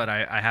them, but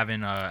I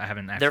haven't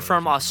actually. They're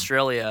from listened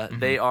Australia.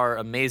 They are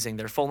amazing.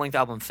 Their full length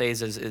album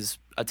Phases is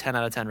a 10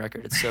 out of 10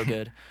 record. It's so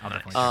good. I'll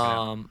definitely check it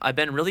out. I've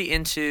been really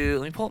into.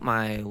 Let me pull up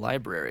my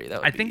library. That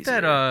would I be think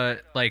easier.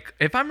 that like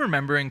if I'm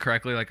remembering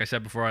correctly, like I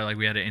said before,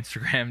 we had an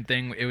Instagram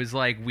thing. It was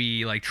like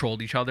we like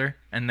trolled each other,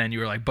 and then you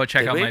were like, "But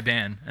check Did out we? my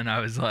band," and I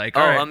was like,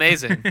 Oh, "All right."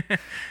 amazing! Amazing.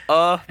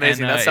 And,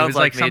 That it sounds was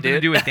like me, something dude.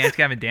 to do with Dance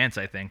Gavin Dance,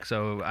 I think.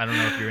 So I don't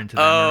know if you're into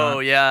that. Oh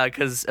yeah,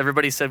 because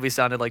everybody said we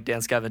sounded like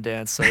Dance Gavin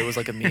Dance, so it was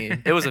like a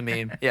meme. It was a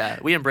meme. Yeah,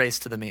 we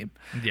embraced the meme.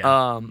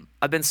 Yeah.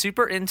 I've been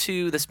super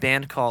into this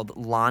band called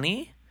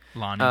Lonnie.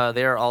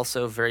 They are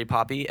also very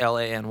poppy,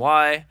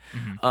 Lany.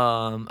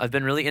 I've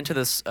been really into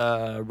this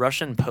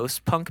Russian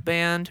post-punk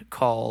band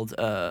called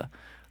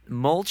Molchat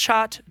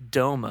Doma.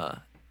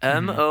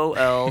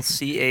 Molchat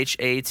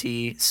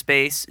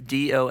space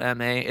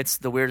Doma. It's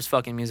the weirdest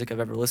fucking music I've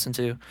ever listened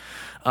to.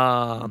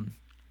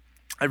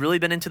 I've really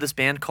been into this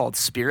band called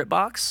Spirit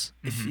Box.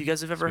 If you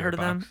guys have ever heard of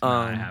them, No,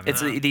 I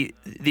haven't. it's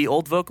the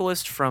old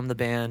vocalist from the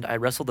band I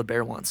Wrestled the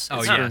Bear Once. Oh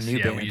It's yes, their new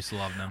yeah, band. we used to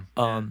love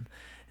them.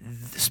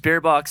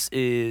 Spirit Box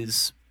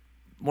is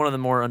one of the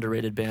more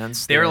underrated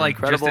bands. They were like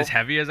incredible. just as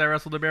heavy as I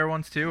Wrestled the Bear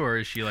once too, or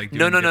is she like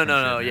No. doing different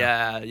shit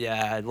now?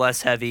 Yeah,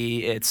 less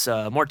heavy. It's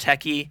more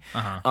techie.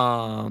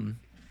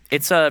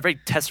 It's very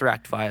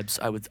Tesseract vibes.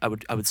 I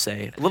would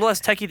say a little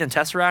less techie than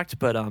Tesseract,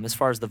 but as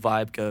far as the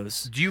vibe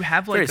goes, Do you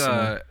have very like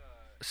similar.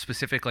 a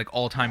specific like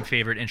all-time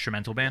favorite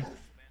instrumental band?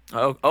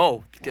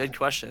 Oh, good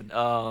question.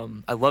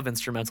 I love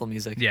instrumental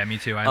music. Yeah, me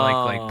too. I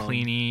like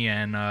Pliny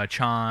and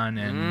Chan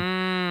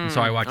and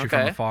So I Watch You From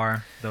okay.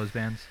 Afar. Those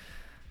bands.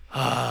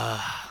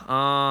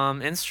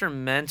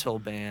 Instrumental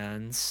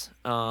bands.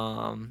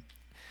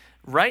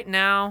 Right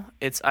now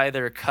it's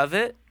either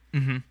Covet.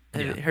 Mm-hmm.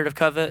 Have you heard of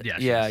Covet?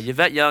 Yeah,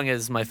 Yvette Young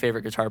is my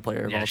favorite guitar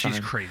player of all time. she's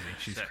crazy.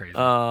 She's crazy.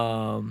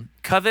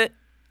 Covet,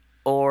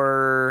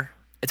 or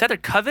it's either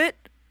Covet,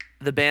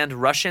 the band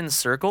Russian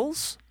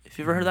Circles. If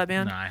you've ever heard of that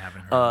band, No, I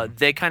haven't heard of them.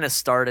 they kind of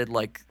started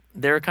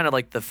they're kind of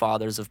like the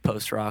fathers of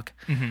post rock.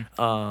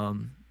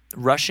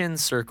 Russian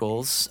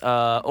Circles, those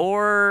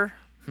are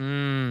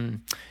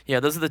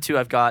the two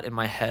I've got in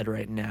my head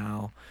right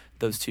now.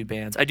 Those two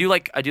bands. I do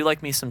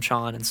like me some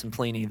Chan and some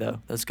Pliny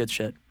though. That's good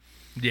shit.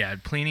 Yeah,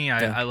 Pliny.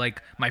 I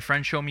like. My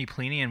friend showed me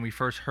Pliny, and we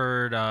first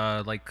heard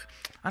I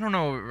don't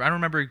know. I don't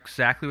remember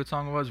exactly what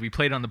song it was. We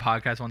played it on the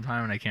podcast one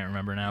time, and I can't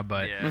remember now.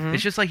 But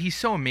it's just like he's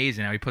so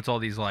amazing how he puts all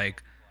these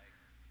like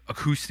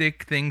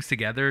acoustic things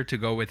together to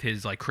go with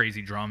his like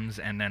crazy drums,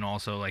 and then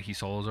also like he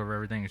solos over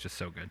everything. It's just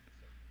so good.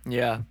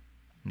 Yeah.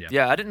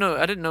 Yeah. I didn't know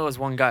it was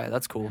one guy.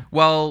 That's cool.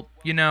 Well,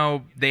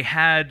 they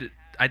had.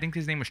 I think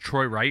his name was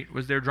Troy Wright.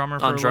 Was their drummer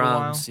for On a little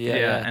drums, while?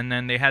 yeah. And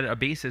then they had a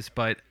bassist,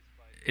 but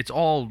it's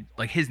all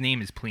like his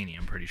name is Pliny.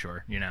 I'm pretty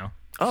sure.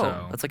 Oh,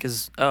 So- that's like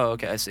his. Oh,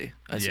 okay. I see.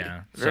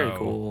 Yeah, Very so-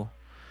 cool.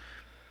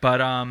 But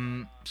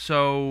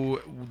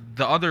so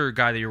the other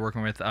guy that you're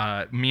working with,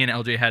 me and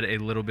LJ had a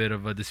little bit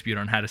of a dispute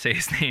on how to say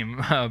his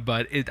name,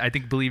 but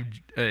believe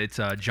it's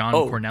John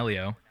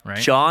Cornelio, right?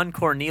 John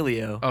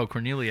Cornelio. Oh,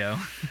 Cornelio.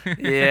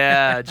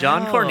 Yeah,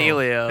 John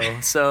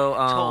Cornelio. So,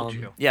 Told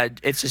you. yeah,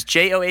 it's just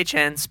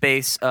JOHN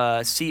space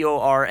CORNELIO.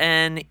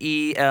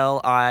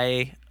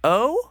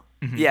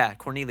 Yeah,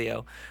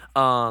 Cornelio.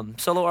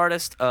 Solo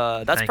artist.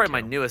 That's Thank probably my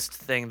you. newest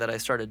thing that I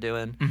started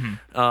doing.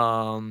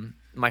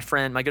 My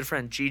good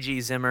friend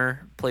Gigi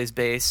Zimmer plays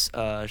bass.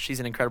 She's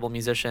an incredible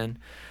musician.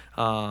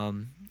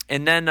 And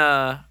then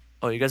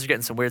Oh, you guys are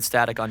getting some weird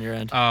static on your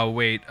end. Oh,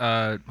 wait.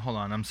 Hold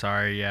on. I'm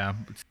sorry. Yeah.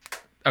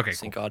 Okay,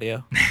 Sync cool.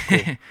 audio. Cool.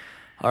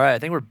 All right, I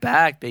think we're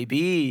back,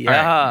 baby.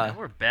 Yeah. Yeah,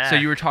 we're back. So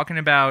you were talking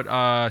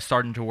about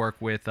starting to work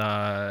with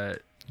John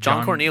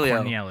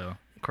Cornelio.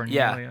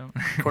 Cornelio.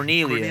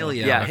 Cornelio.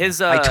 Yeah,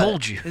 his. I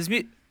told you. His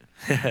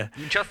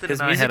Justin his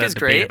and I music had a is debate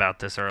great. about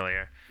this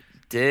earlier.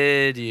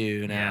 Did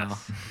you now?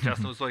 Yes.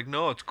 Justin was like,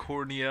 "No, it's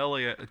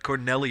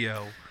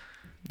Cornelio."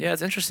 Yeah,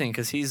 it's interesting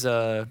because he's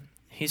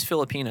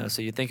Filipino,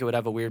 so you'd think it would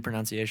have a weird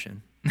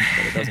pronunciation, but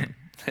it doesn't.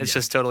 It's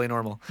just totally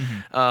normal.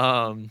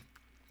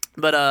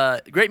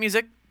 But great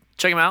music.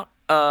 Check him out.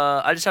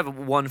 I just have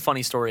one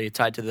funny story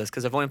tied to this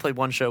because I've only played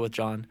one show with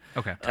John.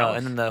 Okay.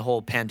 And then the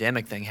whole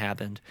pandemic thing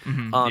happened.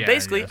 Yeah,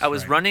 Basically, yes, I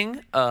was right.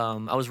 running.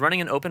 I was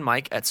running an open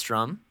mic at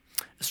Strum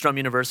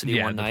University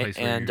Yeah, one the night, place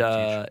where and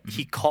you teach.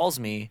 he calls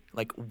me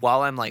like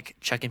while I'm like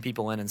checking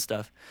people in and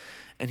stuff,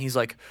 and he's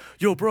like,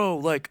 "Yo, bro,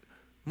 like."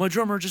 My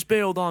drummer just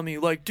bailed on me.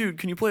 Like, dude,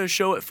 can you play a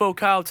show at Faux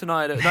Cow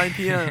tonight at 9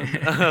 p.m.?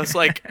 I was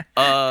like,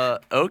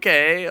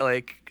 okay.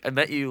 Like, I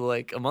met you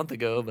like a month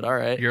ago, but all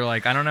right. You're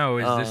like, I don't know.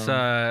 Is this?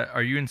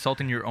 Are you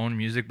insulting your own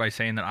music by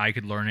saying that I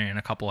could learn it in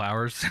a couple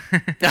hours?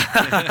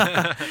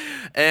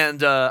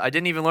 And I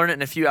didn't even learn it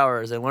in a few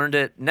hours. I learned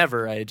it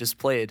never. I just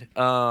played.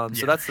 So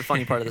that's the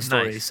funny part of the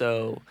story. Nice.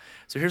 So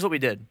here's what we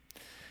did.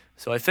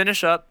 So I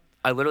finish up.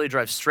 I literally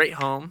drive straight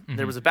home.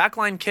 There was a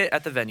backline kit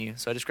at the venue,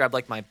 so I just grabbed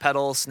like my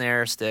pedal,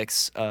 snare,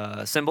 sticks,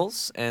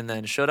 cymbals, and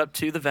then showed up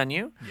to the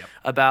venue. Yep.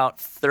 About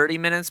 30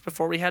 minutes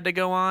before we had to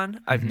go on.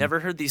 I've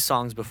never heard these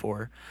songs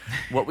before.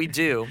 What we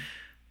do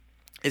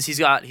is he's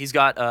got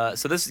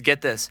so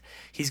get this.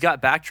 He's got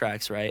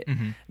backtracks, right?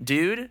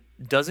 Dude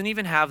doesn't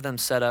even have them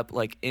set up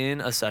like in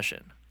a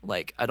session.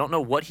 Like, I don't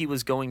know what he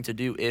was going to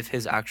do if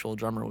his actual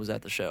drummer was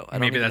at the show. I don't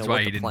Maybe even that's know why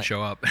what he the didn't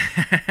show up.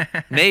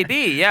 Maybe,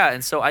 yeah.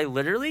 And so I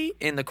literally,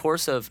 in the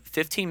course of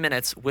 15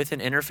 minutes with an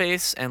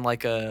interface and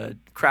like a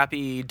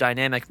crappy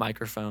dynamic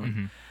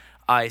microphone,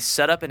 I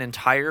set up an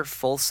entire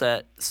full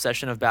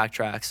session of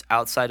backtracks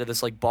outside of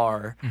this like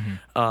bar,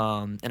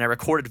 and I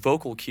recorded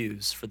vocal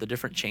cues for the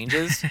different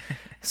changes.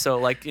 So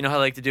like, you know how I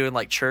like to do in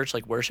like church,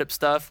 like worship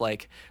stuff,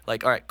 like all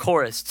right,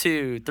 chorus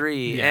 2,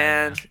 3,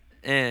 Yeah.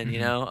 and you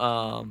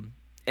know,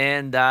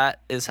 and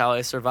that is how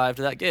I survived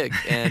that gig.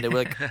 And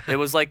it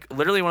was like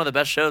literally one of the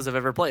best shows I've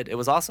ever played. It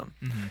was awesome.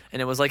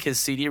 And it was like his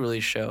CD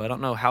release show. I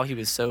don't know how he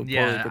was so poorly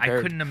Yeah, prepared.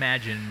 I couldn't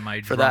imagine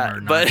my for drummer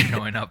that, not but-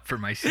 showing up for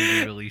my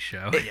CD release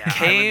show. Yeah,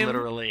 came I would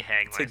literally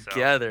hang myself.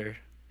 together.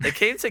 It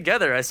came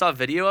together. I saw a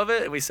video of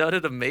it, and we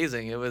sounded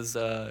amazing. It was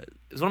one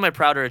of my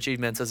prouder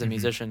achievements as a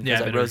musician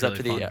Yeah, because I bet it was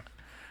really fun.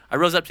 I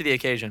rose up to the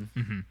occasion,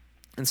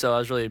 and so I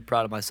was really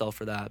proud of myself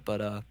for that.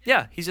 But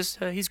yeah,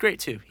 he's great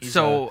too. He's,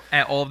 So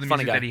at all of the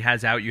funny music guy. that he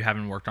has out, you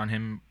haven't worked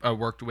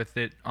with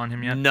it on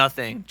him yet?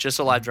 nothing, just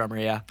a live drummer.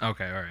 Yeah.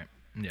 Okay, all right.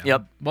 Yeah.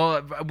 Yep.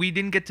 Well, we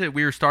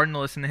were starting to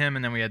listen to him,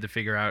 and then we had to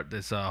figure out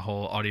this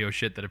whole audio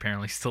shit that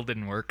apparently still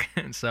didn't work.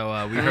 And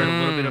so we heard a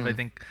little bit of, I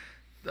think,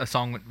 a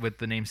song with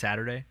the name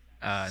Saturday.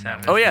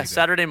 Saturday. Oh yeah, pretty good.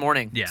 Saturday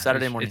morning. Yeah,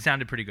 Saturday it morning.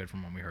 sounded pretty good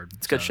from what we heard.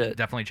 It's good shit.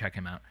 Definitely check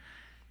him out.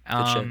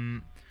 Good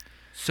shit.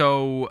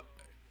 So,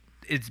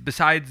 it's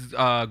besides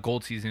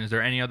Gold Season. Is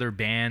there any other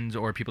bands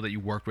or people that you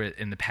worked with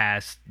in the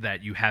past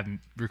that you have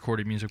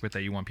recorded music with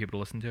that you want people to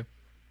listen to,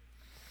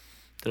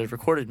 That I've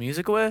recorded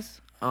music with,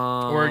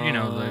 or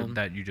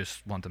that you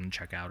just want them to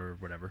check out or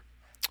whatever?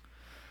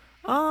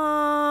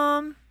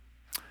 Not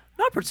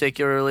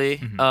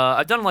particularly.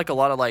 I've done like a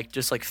lot of like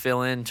just like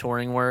fill in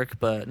touring work,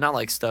 but not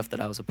like stuff that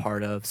I was a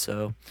part of.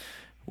 So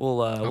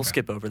we'll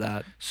skip over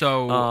that.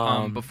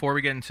 So before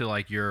we get into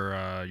like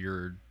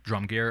your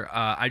drum gear,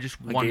 I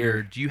just My wondered,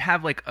 gear. do you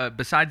have like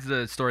besides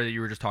the story that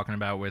you were just talking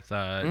about with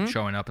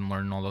showing up and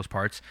learning all those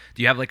parts,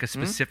 do you have like a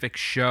specific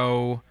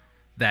show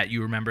that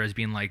you remember as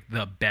being like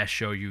the best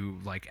show you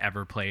like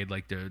ever played,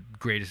 like the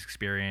greatest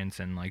experience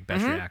and like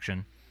best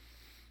reaction?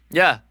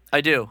 Yeah,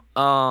 I do.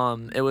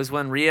 It was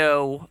when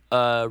Rio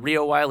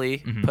Wiley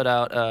put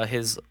out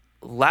his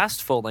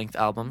last full length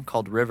album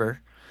called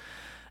River,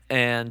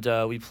 and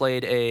we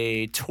played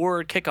a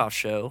tour kickoff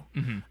show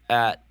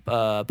at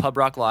Pub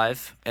Rock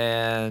Live,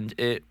 and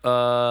it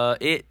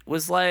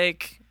was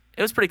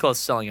pretty close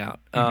to selling out.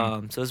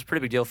 So it was a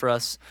pretty big deal for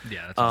us.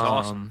 Yeah, that's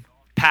awesome.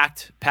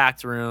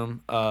 Packed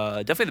room.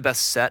 Definitely the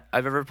best set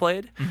I've ever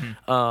played.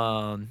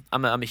 I'm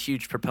a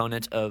huge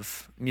proponent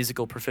of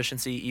musical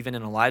proficiency, even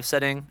in a live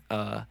setting.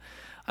 I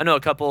know a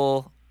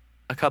couple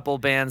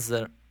bands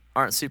that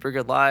aren't super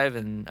good live,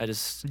 and I'm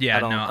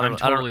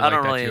totally like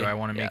that too. I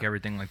want to make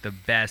everything like the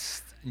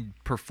best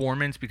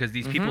performance because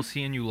these people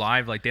seeing you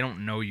live, like they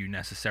don't know you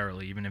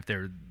necessarily, even if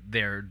they're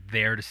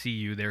there to see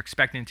you, they're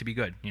expecting it to be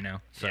good, you know.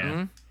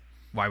 So.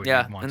 Why would you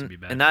want to be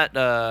bad? And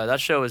that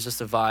show was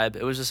just a vibe.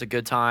 It was just a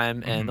good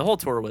time, and the whole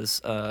tour was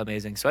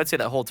amazing. So I'd say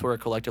that whole tour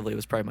collectively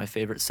was probably my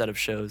favorite set of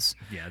shows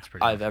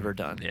I've ever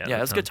done. Yeah,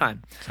 it was a good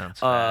time. Sounds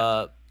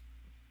bad.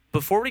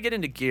 Before we get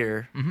into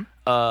gear,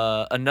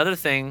 another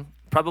thing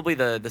probably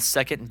the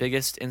second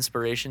biggest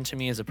inspiration to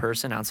me as a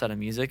person outside of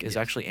music is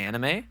actually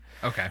anime.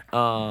 Okay.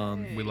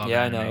 We love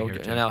yeah, anime I know. here,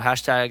 too. I know.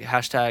 Hashtag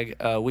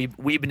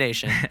Weeb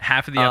Nation.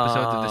 Half of the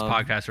episodes of this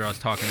podcast are us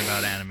talking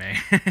about anime.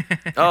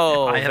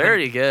 Oh,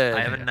 very good.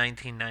 I have a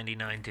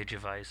 1999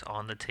 Digivice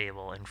on the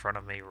table in front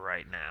of me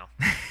right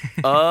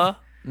now.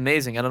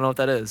 Amazing. I don't know what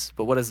that is,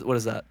 but what is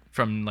that?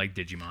 From like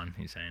Digimon,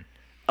 he's saying.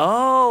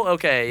 Oh,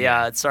 okay.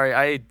 Yeah.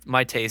 Sorry.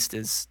 My taste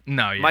is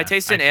my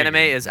taste in anime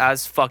is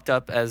as fucked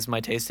up as my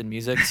taste in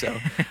music. So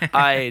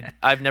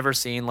I've never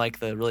seen like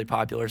the really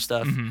popular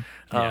stuff.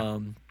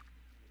 Mm-hmm.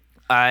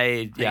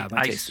 My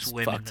I taste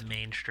swim is in fucked. the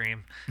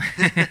mainstream.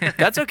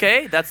 That's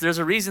okay. There's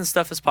a reason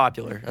stuff is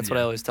popular. That's what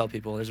I always tell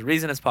people. There's a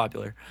reason it's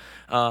popular.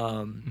 But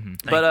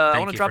I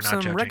want to drop some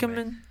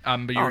recommend.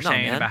 But you were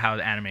saying about how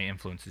the anime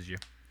influences you.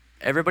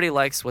 Everybody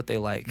likes what they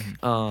like.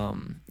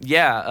 Anime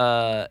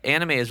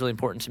is really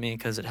important to me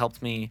because it helped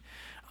me.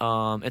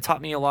 It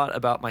taught me a lot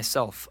about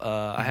myself.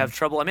 I have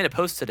trouble. I made a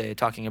post today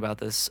talking about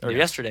this, or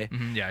yesterday.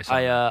 Yeah, I saw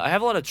that. I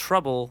have a lot of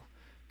trouble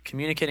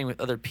communicating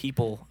with other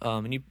people,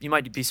 and you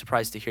might be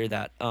surprised to hear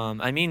that.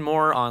 I mean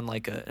more on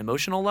like an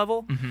emotional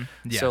level.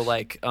 Yes. So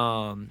like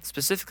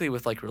specifically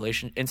with like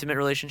intimate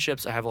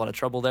relationships, I have a lot of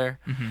trouble there.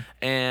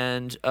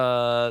 And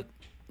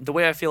the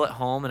way I feel at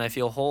home and I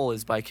feel whole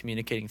is by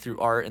communicating through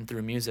art and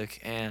through music.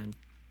 And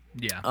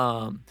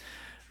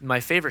my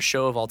favorite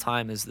show of all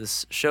time is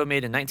this show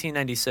made in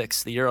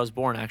 1996, the year I was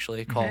born,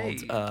 actually,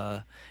 called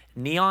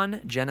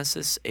Neon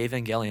Genesis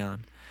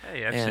Evangelion.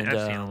 Hey, I've seen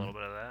a little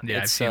bit of that. Yeah,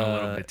 I've seen a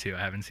little bit too. I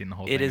haven't seen the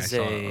whole thing. I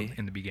saw it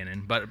in the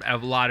beginning, but a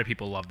lot of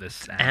people love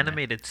this anime.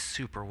 Animated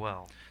super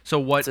well. So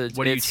what do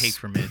you take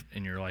from it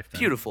in your life then?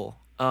 Beautiful.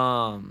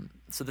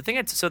 So the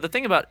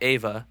thing about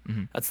Ava,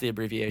 that's the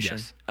abbreviation.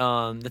 Yes.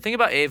 The thing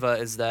about Ava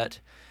is that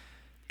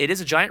it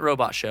is a giant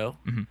robot show,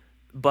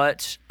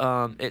 but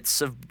it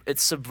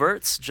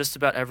subverts just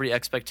about every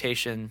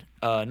expectation,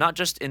 not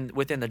just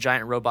within the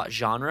giant robot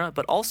genre,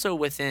 but also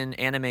within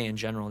anime in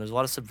general. There's a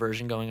lot of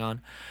subversion going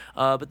on,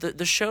 but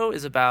the show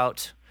is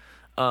about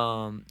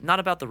not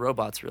about the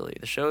robots really.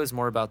 The show is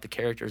more about the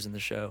characters in the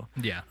show.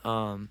 Yeah.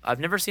 I've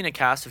never seen a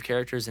cast of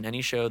characters in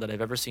any show that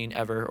I've ever seen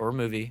ever or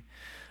movie.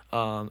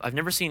 I've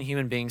never seen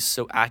human beings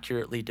so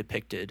accurately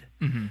depicted.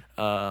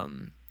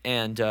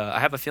 And I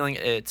have a feeling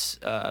it's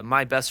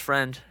my best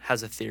friend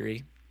has a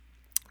theory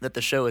that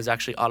the show is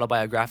actually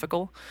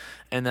autobiographical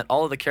and that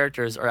all of the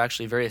characters are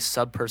actually various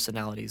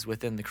sub-personalities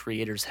within the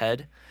creator's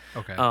head.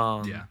 Okay.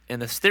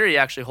 And this theory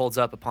actually holds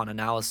up upon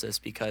analysis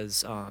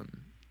because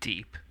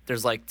deep.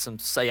 There's like some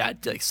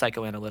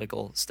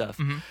psychoanalytical stuff.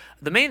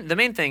 The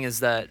main thing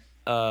is that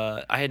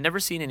I had never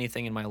seen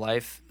anything in my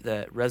life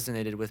that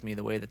resonated with me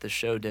the way that this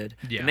show did.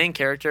 The main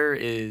character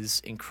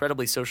is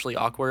incredibly socially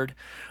awkward,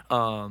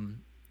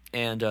 and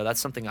that's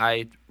something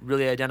I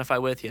really identify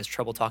with. He has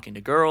trouble talking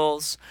to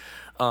girls.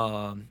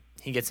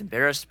 He gets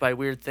embarrassed by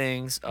weird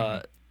things.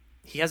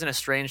 He has an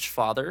estranged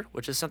father,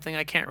 which is something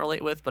I can't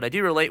relate with, but I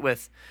do relate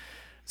with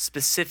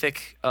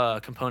specific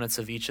components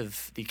of each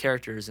of the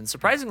characters. And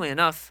surprisingly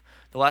enough,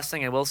 the last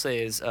thing I will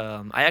say is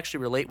I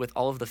actually relate with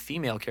all of the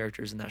female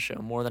characters in that show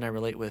more than I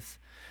relate with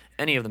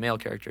any of the male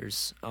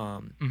characters.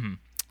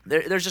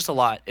 There's just a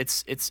lot.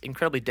 It's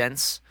incredibly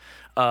dense.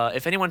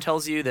 If anyone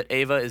tells you that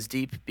Ava is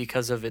deep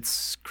because of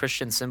its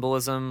Christian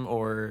symbolism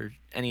or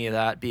any of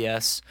that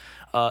BS,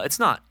 it's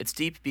not. It's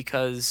deep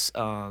because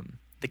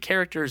the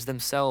characters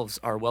themselves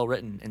are well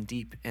written and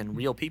deep and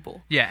real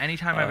people. Yeah,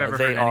 anytime I've ever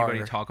heard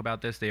anybody talk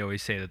about this, they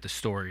always say that the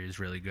story is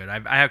really good.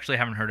 I actually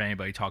haven't heard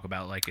anybody talk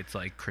about like it's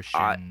like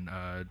Christian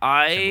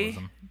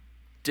symbolism.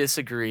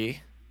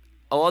 Disagree.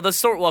 Oh, the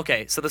story. Well,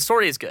 okay, so the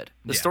story is good.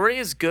 The story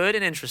is good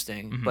and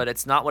interesting, but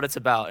it's not what it's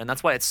about, and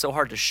that's why it's so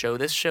hard to show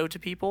this show to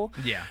people.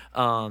 Yeah.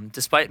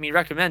 Despite me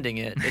recommending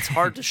it, it's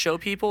hard to show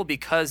people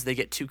because they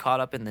get too caught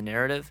up in the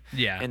narrative.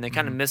 Yeah. And they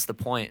kind of miss the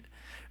point.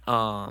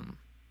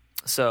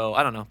 So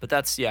I don't know, but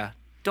that's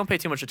Don't pay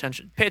too much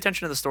attention. Pay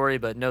attention to the story,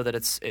 but know that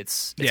it's a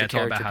character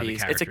all about how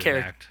piece. The it's a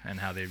character act and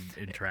how they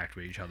interact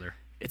with each other.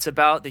 It's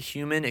about the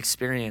human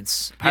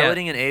experience.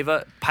 Piloting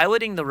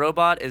piloting the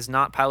robot is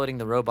not piloting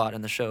the robot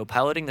in the show.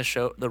 Piloting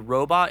the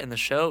robot in the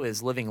show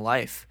is living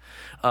life.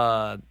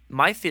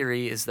 My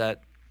theory is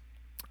that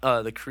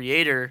the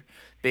creator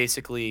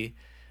basically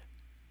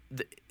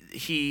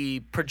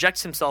he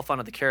projects himself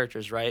onto the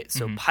characters, right?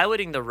 So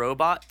piloting the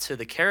robot to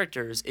the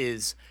characters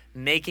is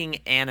making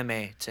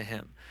anime to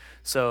him.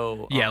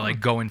 So like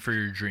going for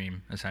your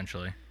dream,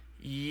 essentially.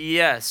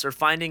 Yes, or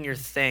finding your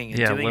thing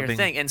and doing your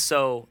thing. And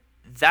so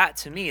that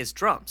to me is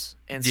drums.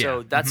 And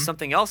so that's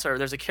something else.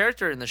 There's a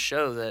character in the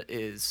show that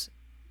is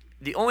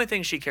the only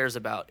thing she cares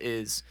about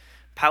is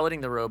piloting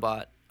the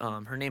robot.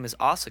 Her name is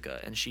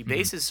Asuka, and she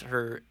bases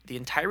the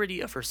entirety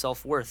of her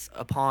self-worth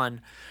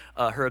upon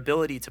her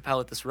ability to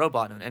pilot this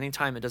robot. And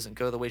anytime it doesn't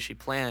go the way she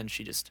planned,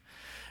 she just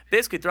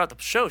basically throughout the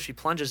show she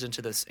plunges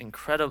into this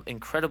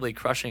incredibly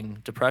crushing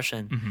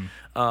depression.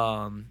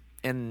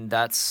 And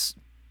that's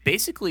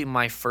basically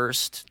my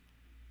first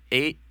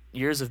 8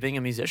 years of being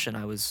a musician.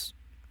 I was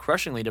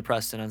crushingly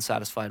depressed and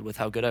unsatisfied with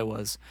how good I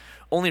was.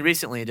 Only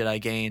recently did I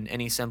gain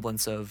any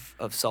semblance of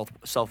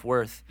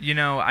self-worth. You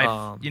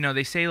know,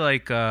 they say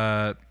like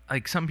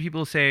some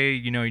people say,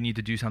 you need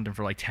to do something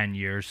for like 10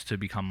 years to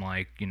become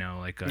like,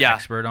 like an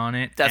expert on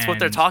it. That's what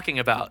they're talking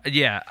about.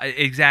 Yeah,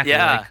 exactly.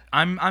 Yeah. Like,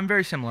 I'm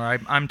very similar.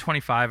 I'm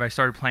 25. I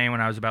started playing when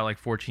I was about like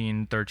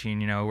 14,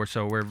 13,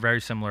 so we're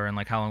very similar in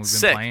like how long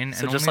we've been playing.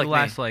 So and just only like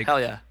the last me. like,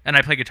 hell yeah. And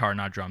I play guitar,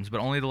 not drums, but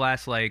only the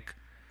last like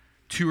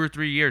 2 or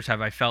 3 years have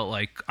I felt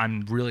like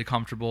I'm really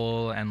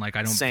comfortable and like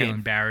I don't feel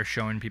embarrassed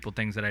showing people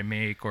things that I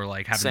make or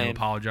like having to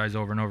apologize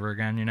over and over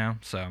again,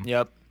 so.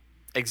 Yep.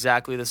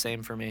 Exactly the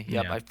same for me.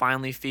 Yep. Yeah. I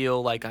finally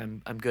feel like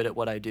I'm good at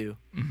what I do.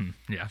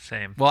 Mm-hmm. Yeah.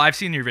 Same. Well, I've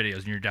seen your videos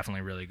and you're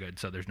definitely really good,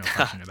 so there's no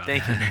question about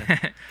it. Thank you,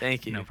 man.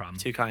 Thank you. No problem.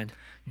 Too kind.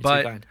 You're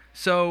too kind.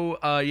 So,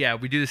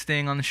 we do this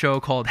thing on the show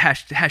called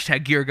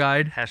hashtag Gear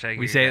Guide.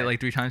 We say it like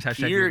 3 times.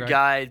 Hashtag Gear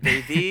Guide,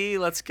 baby.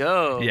 Let's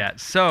go. Yeah.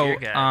 So,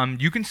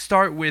 you can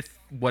start with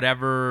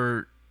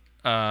whatever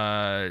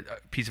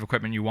piece of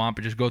equipment you want,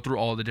 but just go through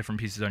all the different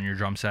pieces on your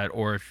drum set,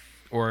 or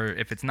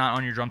if it's not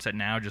on your drum set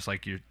now, just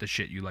like the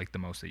shit you like the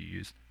most that you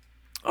use.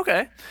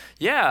 Okay.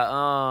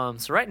 Yeah.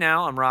 So right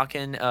now I'm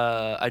rocking.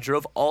 I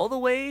drove all the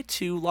way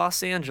to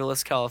Los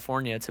Angeles,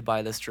 California, to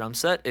buy this drum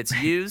set. It's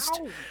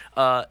used.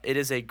 It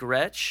is a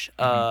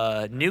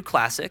Gretsch New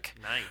Classic,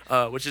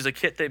 which is a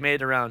kit they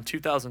made around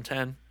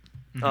 2010.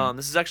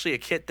 This is actually a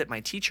kit that my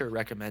teacher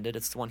recommended.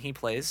 It's the one he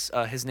plays.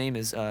 His name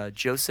is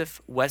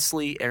Joseph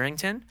Wesley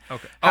Arrington.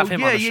 Okay.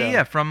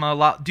 Yeah. From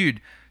dude.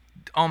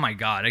 Oh my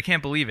God, I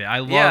can't believe it. I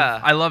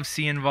love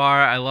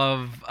Cianvar. I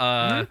love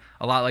a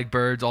lot like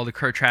Birds, all the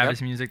Kurt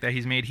Travis music that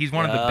he's made. He's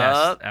one of the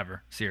best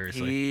ever,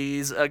 seriously.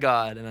 He's a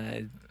god,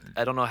 and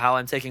I don't know how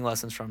I'm taking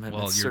lessons from him.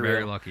 Well, it's you're surreal.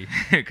 very lucky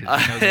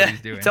because he knows what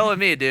he's doing. You're telling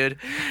me, dude.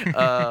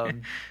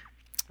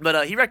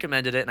 But he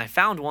recommended it, and I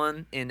found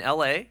one in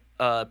L.A.,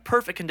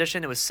 perfect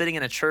condition. It was sitting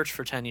in a church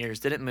for 10 years.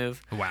 Didn't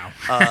move. Wow.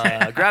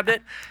 Grabbed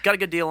it. Got a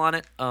good deal on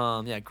it.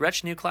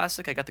 Gretsch New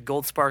Classic. I got the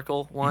Gold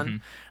Sparkle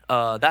one.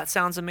 That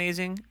sounds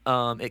amazing.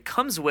 It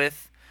comes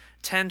with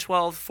 10,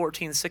 12,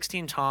 14,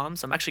 16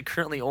 toms. I'm actually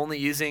currently only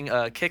using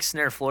kick,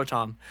 snare, floor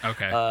tom.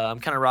 Okay.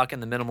 I'm kind of rocking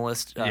the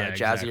minimalist,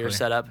 jazzier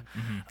setup.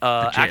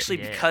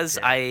 Because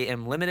I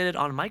am limited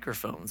on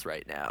microphones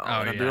right now.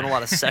 And I'm doing a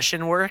lot of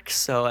session work,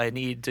 so I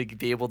need to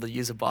be able to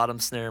use a bottom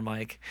snare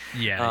mic. I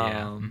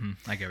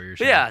get what you're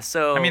saying. Yeah,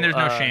 so I mean, there's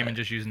no shame in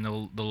just using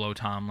the low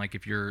tom. Like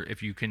if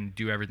you can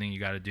do everything you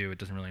got to do, it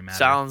doesn't really matter.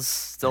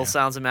 Sounds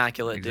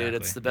immaculate, dude.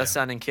 It's the best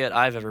sounding kit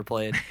I've ever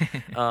played.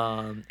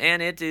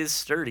 And it is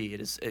sturdy.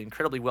 It is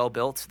incredibly well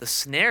built. The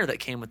snare that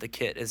came with the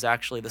kit is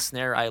actually the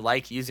snare I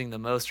like using the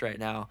most right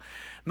now.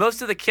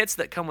 Most of the kits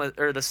that come with,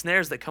 or the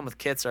snares that come with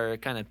kits, are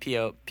kind of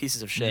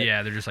pieces of shit.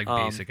 Yeah, they're just like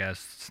basic ass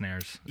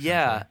snares.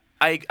 Yeah,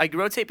 I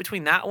rotate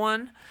between that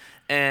one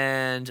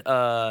and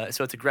so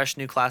it's a Gretsch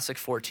New Classic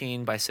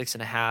 14 by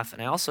 6.5,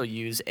 and I also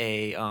use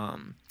a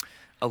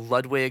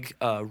Ludwig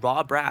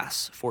raw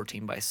brass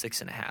 14 by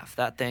 6.5.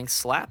 That thing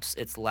slaps.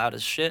 It's loud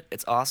as shit.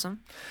 It's awesome.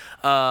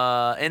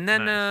 And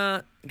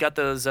then got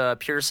those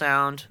Pure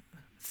Sound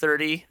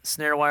 30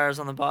 snare wires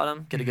on the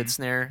bottom. Get a good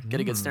snare.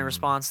 Get a good snare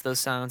response. Those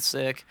sound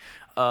sick.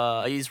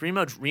 I use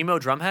Remo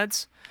drum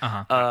heads.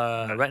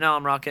 Right now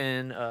I'm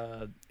rocking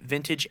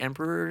vintage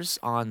Emperors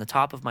on the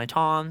top of my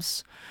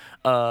toms.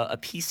 A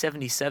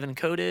P77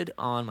 coated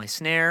on my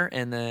snare,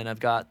 and then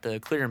I've got the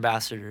clear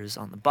ambassadors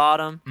on the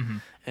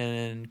bottom,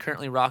 and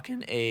currently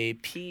rocking a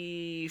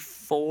P3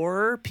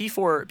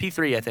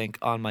 I think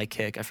on my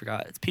kick. I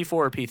forgot, it's P4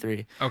 or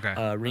P3.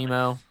 Okay.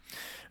 Remo.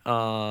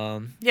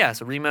 So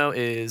Remo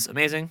is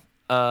amazing.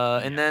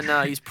 And then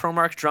I use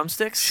ProMark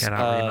drumsticks. Shout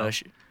out Remo.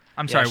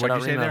 I'm sorry, what did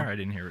you say there? I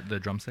didn't hear it. The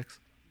drumsticks.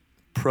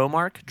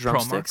 ProMark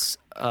drumsticks.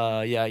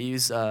 I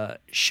use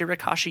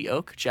Shirakashi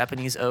oak,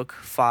 Japanese oak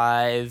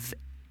 5B.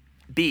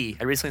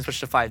 I recently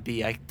switched to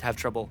 5B. I have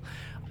trouble.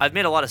 I've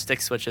made a lot of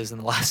stick switches in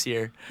the last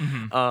year.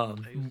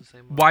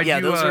 Why do you?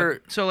 Those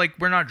are so like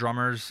we're not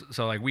drummers.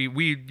 So like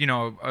we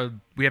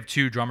have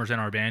 2 drummers in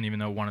our band, even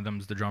though one of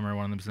them's the drummer,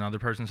 one of them's another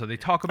person. So they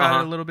talk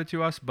about it a little bit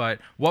to us. But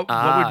what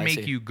would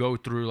make you go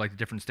through like the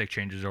different stick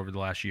changes over the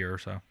last year or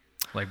so?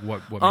 Like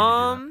what made you do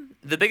that?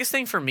 The biggest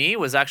thing for me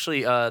was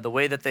actually the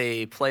way that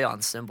they play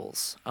on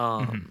cymbals.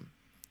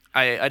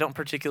 I don't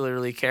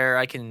particularly care.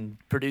 I can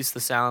produce the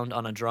sound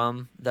on a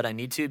drum that I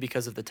need to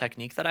because of the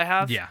technique that I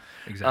have. Yeah,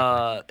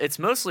 exactly. It's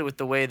mostly with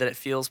the way that it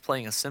feels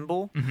playing a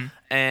cymbal.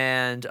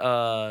 And,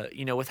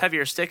 with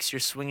heavier sticks, you're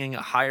swinging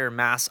a higher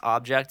mass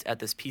object at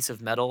this piece of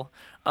metal,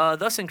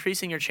 thus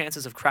increasing your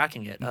chances of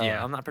cracking it.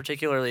 I'm not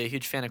particularly a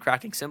huge fan of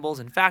cracking cymbals.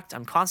 In fact,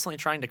 I'm constantly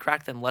trying to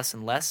crack them less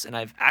and less. And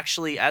I've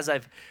actually, as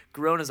I've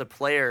grown as a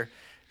player,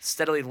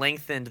 steadily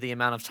lengthened the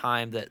amount of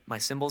time that my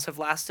cymbals have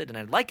lasted, and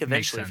I'd like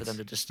eventually for them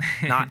to just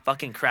not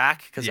fucking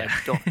crack because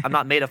I'm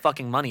not made of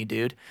fucking money,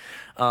 dude.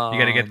 You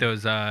got to get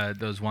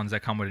those ones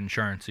that come with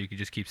insurance, so you can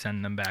just keep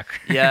sending them back.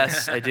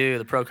 Yes, I do.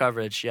 The pro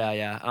coverage,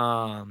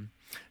 yeah.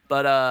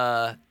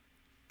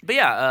 but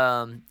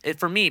yeah,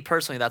 for me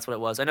personally, that's what it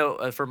was. I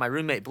know for my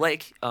roommate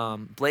Blake,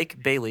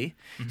 Blake Bailey,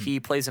 he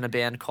plays in a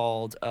band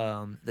called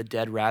the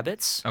Dead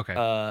Rabbits. Okay.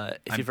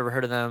 If you've ever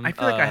heard of them, I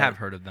feel like I have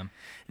heard of them.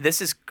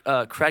 This is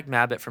Craig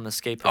Mabbitt from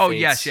Escape the Oh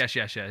Fates. yes.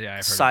 Yeah. I've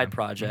heard Side of them.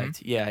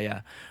 project.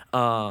 Yeah.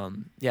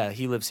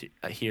 He lives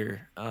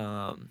here.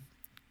 A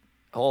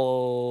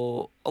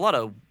lot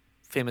of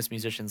famous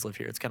musicians live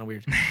here. It's kind of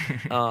weird.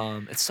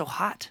 It's so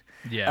hot.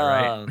 Yeah.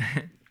 Right.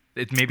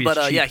 Maybe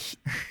it's cheap.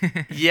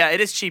 Yeah, it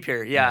is cheap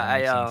here.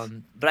 Yeah,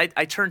 sense. But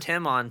I turned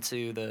him on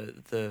to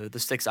the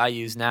sticks I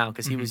use now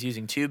because he was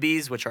using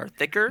 2Bs, which are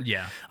thicker.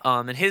 Yeah.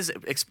 And his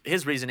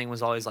reasoning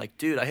was always like,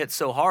 dude, I hit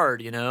so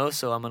hard,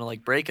 so I'm gonna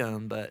like break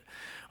them, but.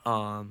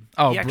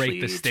 Break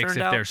the sticks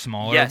if they're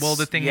smaller. Yes. Well,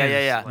 the thing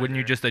is, wouldn't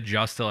you Lighter. just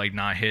adjust to like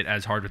not hit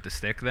as hard with the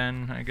stick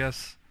then? I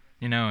guess.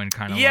 And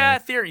kind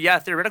of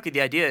theoretically,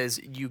 the idea is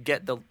you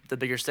get the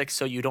bigger stick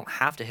so you don't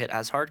have to hit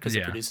as hard because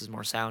it produces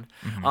more sound.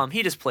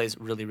 He just plays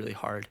really, really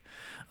hard.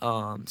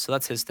 So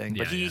that's his thing.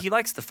 But he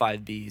likes the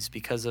 5Bs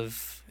because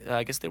of,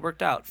 I guess they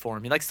worked out for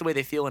him. He likes the way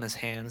they feel in his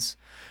hands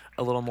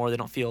a little more. They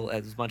don't feel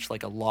as much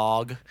like a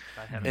log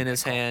in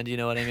his hand, you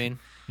know what I mean?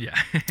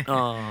 Yeah.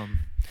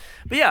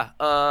 But yeah,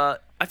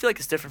 I feel like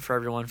it's different for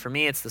everyone. For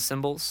me, it's the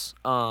cymbals.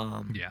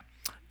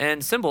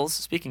 And cymbals,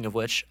 speaking of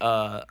which,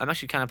 I'm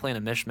actually kind of playing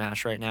a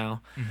mishmash right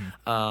now.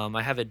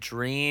 I have a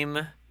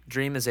Dream.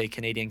 Dream is a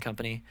Canadian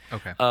company.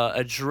 Okay.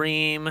 A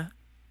Dream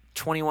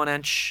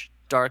 21-inch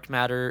Dark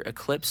Matter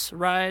Eclipse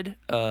ride.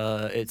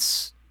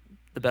 It's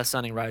the best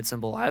sounding ride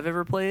cymbal I've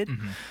ever played.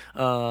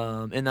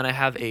 And then I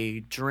have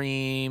a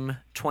Dream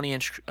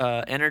 20-inch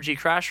Energy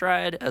Crash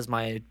ride as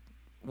my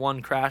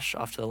one crash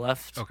off to the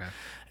left. Okay.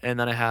 And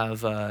then I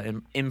have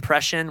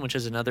Impression, which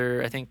is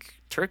another, I think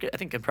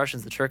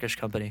Impression's the Turkish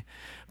company.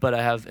 But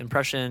I have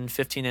Impression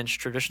 15-inch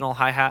traditional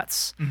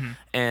hi-hats.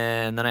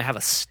 And then I have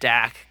a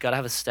stack. Gotta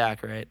have a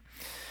stack, right?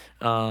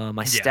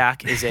 My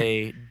stack is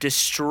a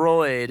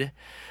destroyed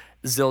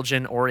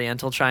Zildjian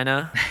Oriental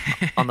China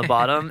on the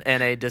bottom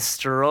and a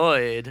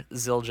destroyed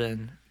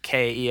Zildjian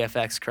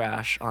KEFX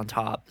Crash on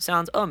top.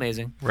 Sounds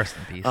amazing. Rest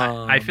in peace.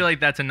 I feel like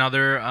that's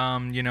another,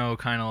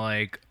 kind of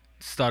like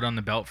stud on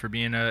the belt for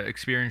being an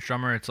experienced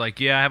drummer. It's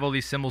like, I have all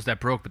these cymbals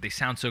that broke, but they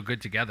sound so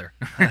good together.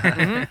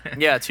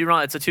 Yeah,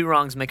 it's a two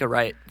wrongs make a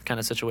right kind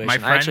of situation.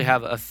 I actually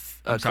have a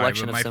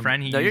collection of cymbals. My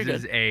friend, he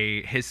uses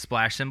his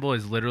splash cymbal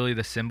is literally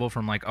the cymbal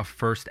from like a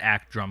first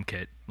act drum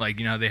kit. Like,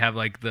 they have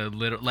like the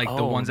little, like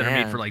the ones that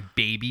are made for like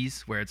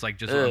babies where it's like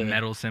just a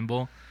metal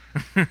cymbal.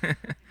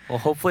 Well,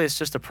 hopefully it's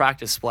just a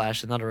practice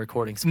splash and not a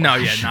recording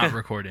splash. No, not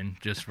recording,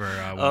 just for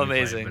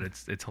amazing. But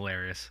it's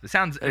hilarious. It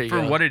sounds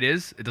what it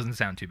is. It doesn't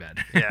sound too bad.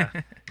 Yeah,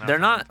 they're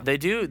not. They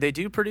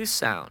do produce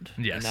sound.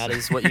 Yes, and that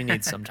is what you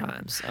need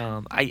sometimes.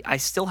 I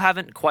still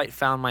haven't quite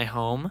found my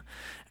home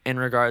in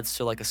regards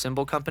to like a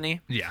cymbal company.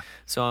 Yeah.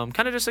 So I'm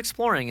kind of just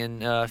exploring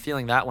and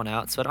feeling that one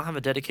out. So I don't have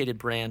a dedicated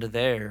brand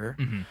there.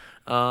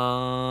 That's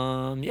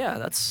all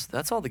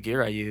the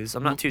gear I use.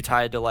 I'm not too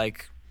tied to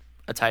like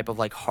a type of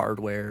like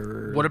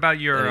hardware. What about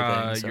your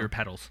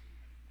pedals?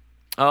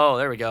 Oh,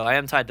 there we go. I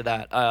am tied to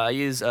that. I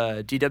use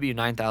DW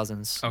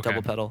 9000's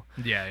double pedal.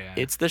 Yeah.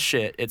 It's the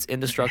shit. It's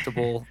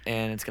indestructible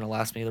and it's gonna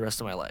last me the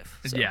rest of my life.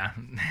 So. Yeah.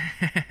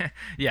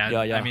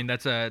 Yeah. I mean,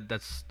 that's a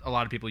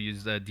lot of people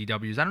use the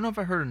DWs. I don't know if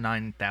I heard of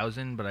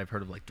 9000, but I've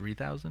heard of like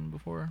 3000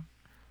 before.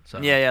 So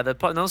yeah. The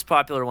most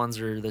popular ones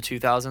are the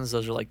 2000s.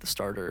 Those are like the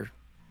starter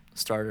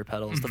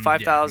pedals. The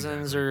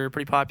 5000s are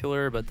pretty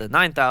popular, but the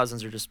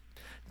 9000s are just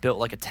built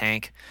like a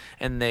tank,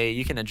 and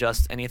you can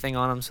adjust anything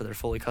on them, so they're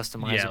fully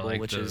customizable. Like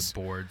which the is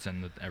boards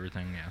and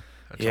everything. Yeah.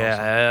 That's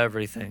awesome.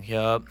 Everything.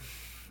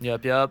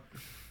 Yep.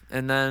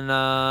 And then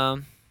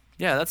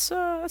that's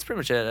pretty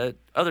much it.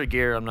 Other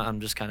gear, I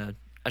just kind of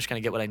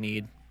get what I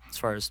need as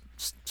far as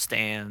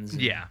stands.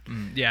 Yeah.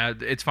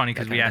 It's funny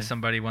because we asked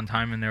somebody one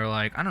time and they were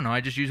like, I don't know,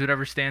 I just use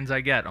whatever stands I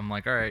get. I'm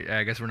like, all right,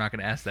 I guess we're not going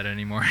to ask that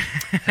anymore.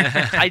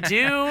 I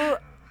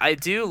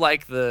do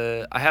like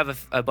I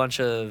have a bunch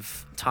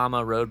of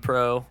Tama Road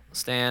Pro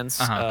stands.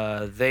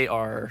 They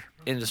are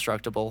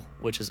indestructible,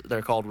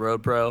 they're called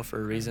Road Pro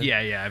for a reason.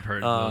 Yeah, I've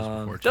heard of those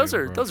before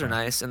too. Those are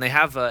nice, and they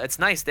have it's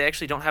nice. They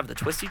actually don't have the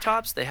twisty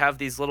tops. They have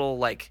these little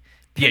like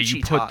pinchy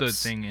you put tops. the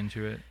thing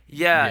into it.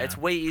 Yeah, it's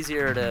way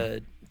easier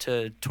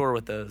to tour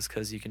with those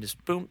because you can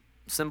just boom,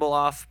 cymbal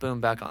off,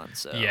 boom, back on.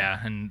 So yeah,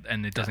 and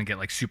it doesn't get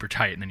like super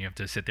tight, and then you have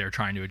to sit there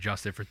trying to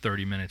adjust it for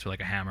 30 minutes with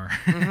like a hammer.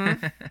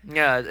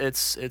 Yeah,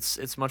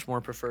 it's much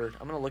more preferred.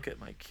 I'm gonna look at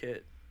my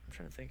kit. I'm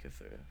trying to think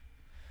if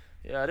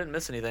I didn't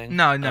miss anything.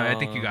 No, I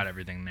think you got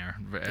everything there.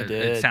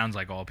 It sounds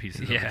like all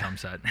pieces of the drum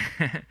set.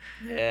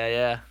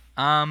 Yeah.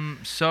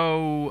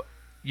 So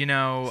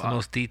it's the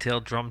most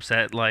detailed drum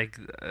set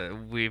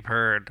we've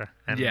heard.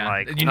 And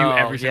you knew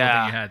every single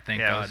thing you had.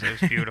 Thank God.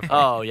 It was beautiful.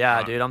 Oh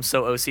yeah, dude, I'm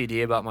so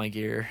OCD about my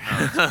gear.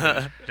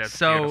 That's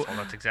beautiful.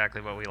 That's exactly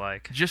what we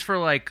like. Just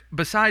for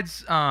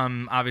besides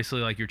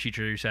obviously your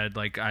teacher, you said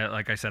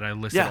I said I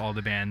listed all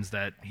the bands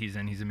that he's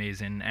in. He's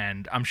amazing,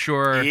 and I'm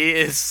sure he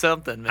is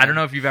something, man. I don't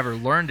know if you've ever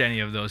learned any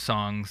of those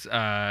songs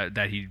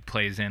that he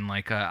plays in.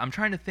 I'm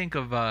trying to think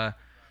of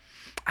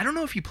I don't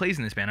know if he plays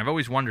in this band. I've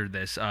always wondered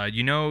this.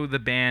 You know the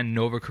band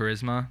Nova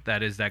Charisma?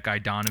 That is that guy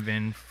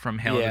Donovan from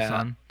Hail to the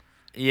Sun.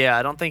 Yeah,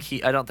 I don't think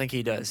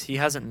he does. He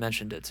hasn't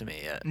mentioned it to me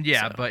yet.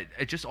 Yeah, so. But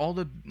it just all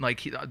the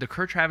the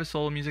Kurt Travis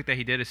solo music that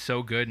he did is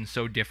so good and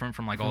so different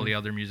from all the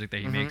other music that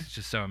he makes. It's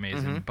just so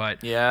amazing.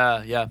 But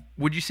yeah.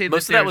 Would you say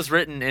most of that was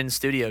written in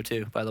studio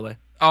too? By the way.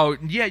 Oh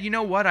yeah, you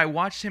know what? I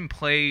watched him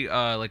play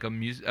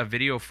a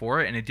video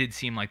for it, and it did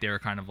seem like they were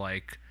kind of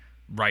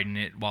writing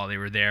it while they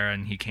were there,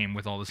 and he came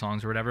with all the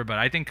songs or whatever. But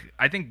I think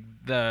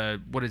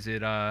the what is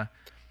it?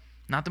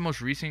 Not the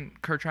most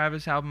recent Kurt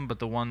Travis album, but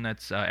the one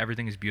that's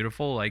Everything Is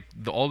Beautiful.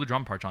 All the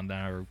drum parts on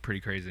that are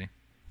pretty crazy.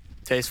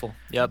 Tasteful.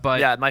 Yeah, but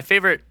yeah, my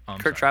favorite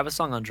Kurt Travis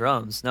song on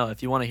drums. No,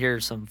 if you want to hear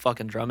some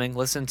fucking drumming,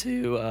 listen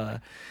to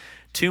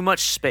Too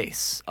Much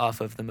Space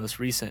off of the most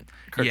recent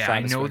Kurt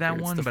Travis I know records.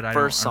 that one, but I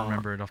don't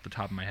remember it off the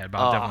top of my head. But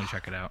I'll definitely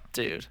check it out.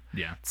 Dude.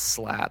 Yeah. It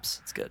slaps.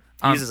 It's good.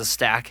 He uses a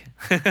stack.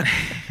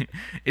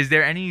 Is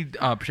there any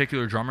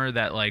particular drummer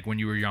that when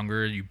you were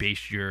younger you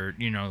based your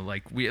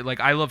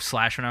I love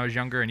Slash when I was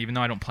younger, and even though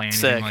I don't play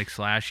anything like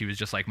Slash, he was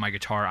just my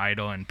guitar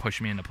idol and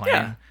pushed me into playing.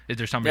 Yeah. Is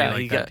there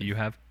somebody that you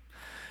have?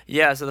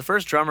 Yeah, so the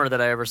first drummer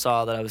that I ever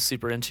saw that I was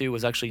super into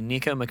was actually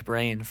Nico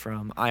McBrain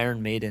from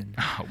Iron Maiden.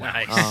 Oh,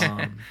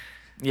 nice.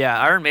 Yeah,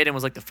 Iron Maiden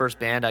was the first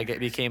band I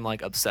became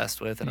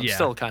obsessed with, and I'm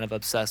still kind of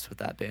obsessed with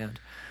that band.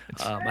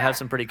 I have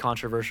some pretty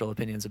controversial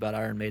opinions about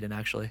Iron Maiden,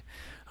 actually,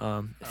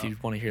 if you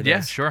want to hear those.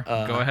 Yeah, sure.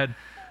 Go ahead.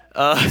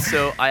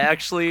 So I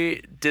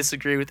actually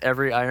disagree with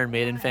every Iron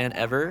Maiden fan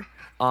ever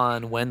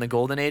on when the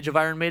golden age of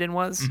Iron Maiden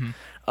was.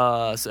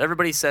 Mm-hmm. So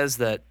everybody says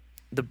that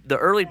the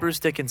early Bruce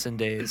Dickinson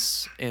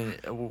days, in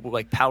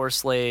Power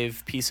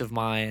Slave, Peace of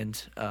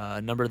Mind,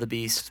 Number of the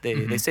Beast,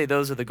 they say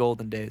those are the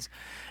golden days,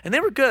 and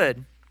they were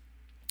good.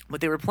 But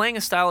they were playing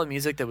a style of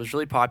music that was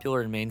really popular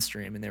and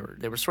mainstream, and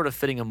they were sort of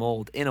fitting a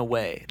mold in a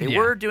way. They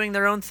were doing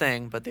their own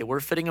thing, but they were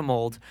fitting a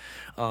mold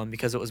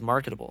because it was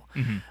marketable.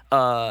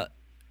 Mm-hmm.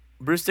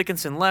 Bruce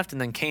Dickinson left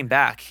and then came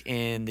back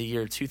in the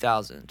year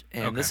 2000,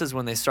 and this is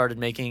when they started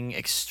making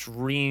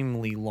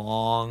extremely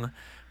long,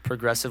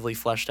 progressively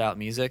fleshed out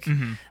music.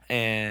 Mm-hmm.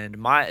 And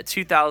my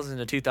 2000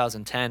 to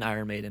 2010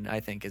 Iron Maiden, I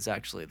think, is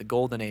actually the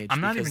golden age.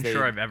 I'm not even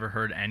sure I've ever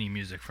heard any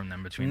music from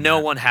them between. No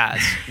one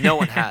has,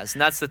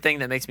 and that's the thing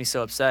that makes me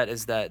so upset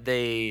is that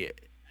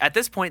at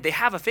this point, they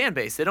have a fan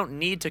base. They don't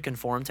need to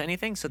conform to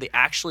anything, so they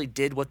actually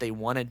did what they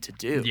wanted to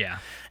do. Yeah,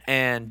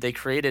 and they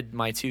created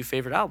my two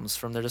favorite albums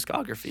from their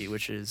discography,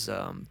 which is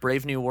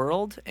Brave New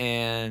World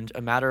and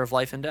A Matter of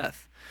Life and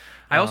Death.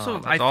 I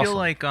feel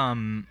like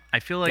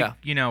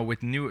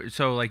with new,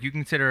 so you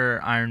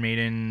consider Iron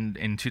Maiden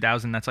in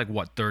 2000, that's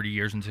 30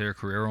 years into their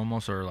career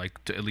almost, or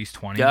at least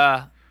 20.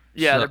 Yeah,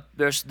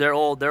 so, they're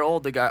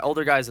older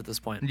guys at this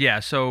point. Yeah,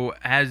 so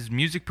as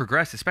music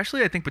progressed,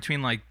 especially I think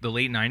between the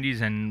late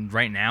 90s and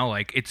right now,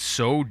 it's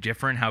so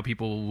different how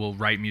people will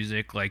write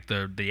music,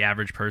 the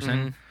average person.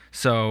 Mm-hmm.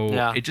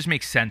 So it just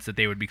makes sense that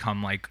they would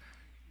become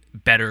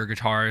better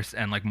guitarists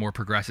and more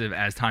progressive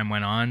as time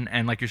went on,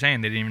 and you're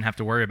saying, they didn't even have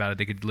to worry about it.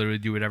 They could literally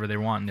do whatever they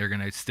want, and they're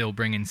gonna still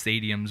bring in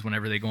stadiums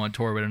whenever they go on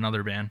tour with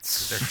another band.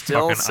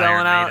 Still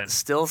selling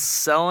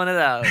it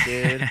out,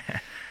 dude.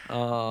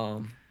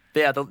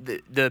 Yeah,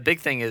 the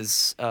big thing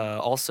is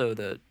also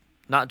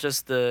not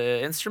just the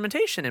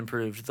instrumentation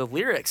improved. The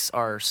lyrics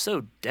are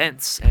so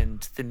dense and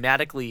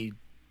thematically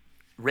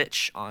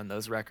rich on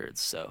those records,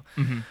 so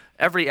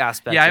every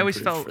aspect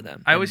for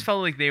them. I always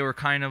felt like they were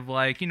kind of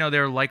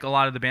they're like a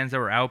lot of the bands that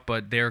were out,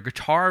 but their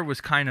guitar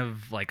was kind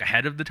of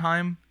ahead of the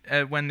time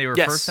when they were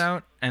first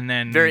out, and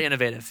then very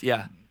innovative.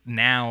 Yeah.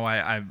 Now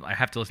I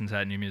have to listen to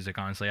that new music.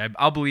 Honestly,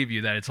 I'll believe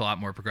you that it's a lot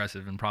more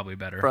progressive and probably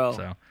better. Bro,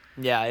 so.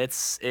 Yeah,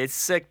 it's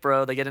sick,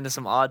 bro. They get into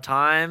some odd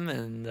time,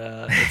 and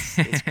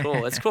it's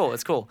cool.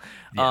 It's cool.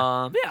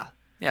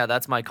 Yeah,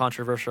 that's my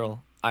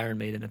controversial Iron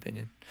Maiden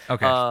opinion.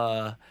 Okay.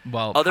 Well,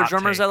 other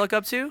drummers I look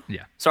up to?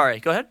 Yeah. Sorry,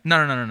 go ahead. No.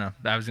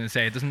 I was going to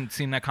say, it doesn't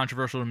seem that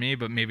controversial to me,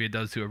 but maybe it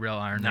does to a real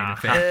Iron Maiden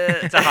fan.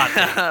 It's a hot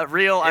take.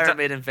 Real Iron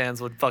Maiden fans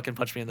would fucking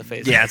punch me in the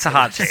face. Yeah, it's a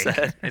hot take.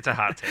 It's a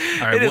hot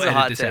take. All right, we'll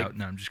edit this out.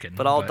 No, I'm just kidding.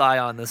 But I'll die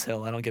on this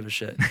hill. I don't give a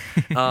shit.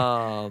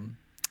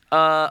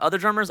 Other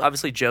drummers,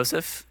 obviously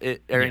Joseph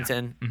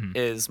Arrington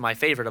is my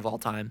favorite of all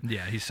time.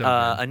 Yeah, he's so good.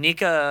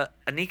 Anika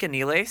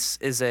Niles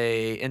is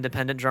a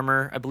independent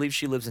drummer. I believe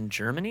she lives in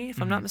Germany,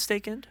 if I'm not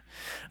mistaken.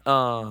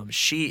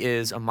 She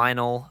is a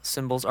Meinl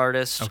cymbals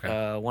artist,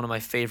 one of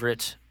my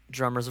favorite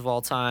drummers of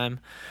all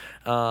time.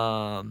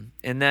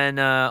 And then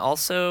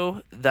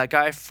also that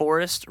guy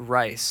Forrest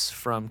Rice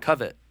from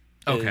Covet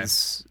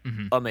is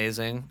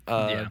amazing.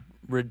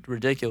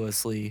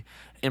 Ridiculously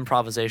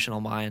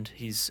improvisational mind.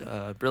 He's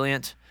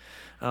brilliant.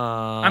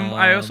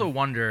 I also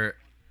wonder,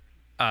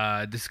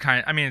 it's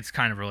kind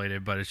of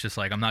related, but it's just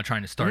I'm not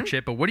trying to start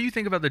shit, but what do you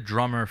think about the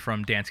drummer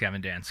from Dance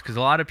Gavin Dance? Because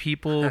a lot of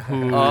people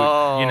who,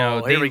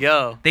 here we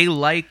go. They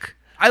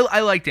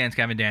I like Dance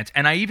Gavin Dance,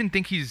 and I even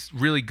think he's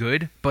really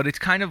good, but it's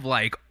kind of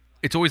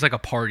it's always a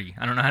party.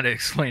 I don't know how to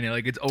explain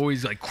it. It's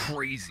always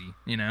crazy,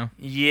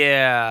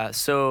 Yeah,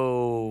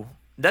 so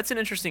That's an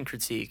interesting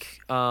critique.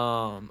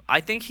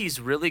 I think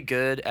he's really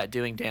good at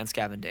doing Dance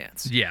Gavin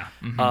Dance. Yeah.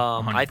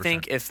 I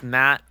think if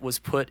Matt was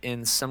put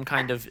in some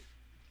kind of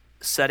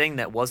setting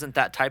that wasn't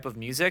that type of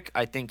music,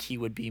 I think he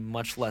would be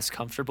much less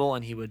comfortable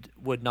and he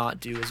would not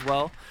do as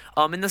well.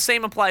 And the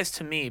same applies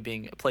to me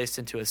being placed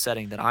into a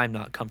setting that I'm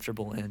not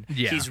comfortable in.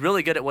 Yeah. He's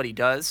really good at what he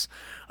does.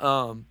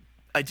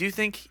 I do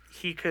think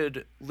he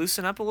could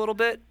loosen up a little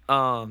bit.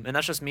 And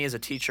that's just me as a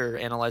teacher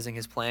analyzing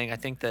his playing. I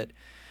think that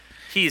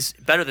he's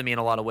better than me in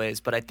a lot of ways,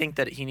 but I think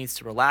that he needs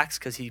to relax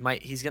because he's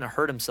going to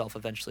hurt himself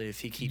eventually if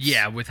he keeps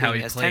with how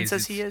he as plays tense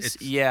as he is.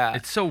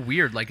 It's so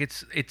weird. Like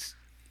it's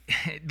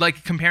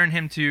like comparing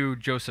him to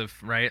Joseph,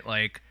 right?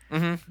 Like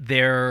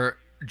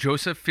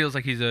Joseph feels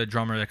like he's a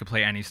drummer that could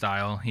play any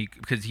style.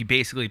 Because he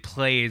basically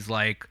plays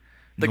like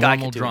the normal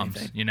guy could drums, do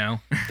anything. you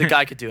know? The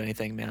guy could do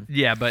anything, man.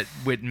 Yeah, but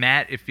with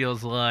Matt, it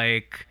feels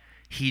like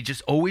he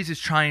just always is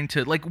trying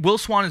to, like, Will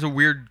Swan is a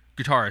weird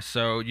guitarist,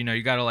 so you know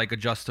you got to like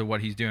adjust to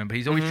what he's doing, but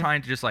he's always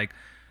trying to just like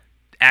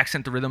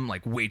accent the rhythm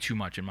like way too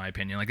much in my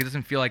opinion. Like it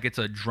doesn't feel like it's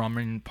a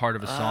drumming part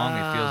of a song.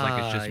 It feels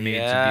like it's just made to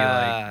be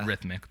like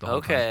rhythmic the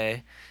whole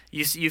time.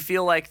 You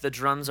feel like the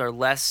drums are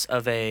less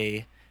of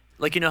a,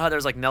 like, you know how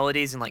there's like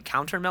melodies and like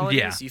counter melodies?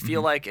 Yeah. You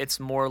feel like it's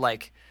more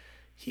like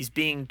he's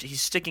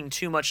sticking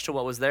too much to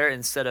what was there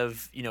instead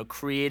of, you know,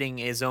 creating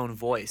his own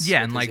voice.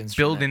 Yeah, and like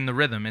building the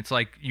rhythm. It's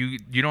like you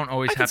don't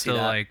always have to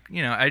like,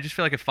 you know, I just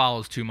feel like it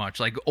follows too much.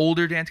 Like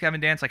older Dance Gavin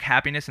Dance, like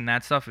Happiness and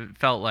that stuff, it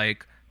felt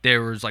like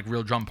there was like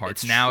real drum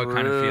parts. Now it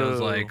kind of feels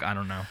like, I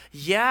don't know.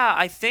 Yeah,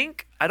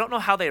 I don't know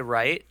how they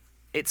write.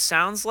 It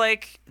sounds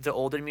like the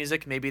older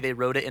music, maybe they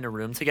wrote it in a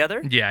room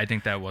together. Yeah, I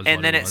think that was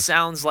and then it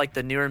sounds like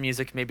the newer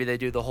music, maybe they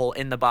do the whole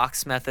in the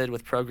box method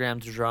with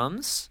programmed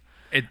drums.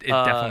 It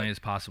definitely is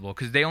possible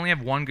because they only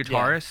have one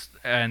guitarist,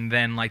 and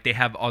then like they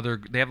have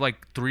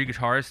like 3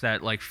 guitarists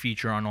that like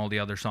feature on all the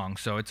other songs.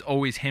 So it's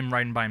always him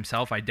writing by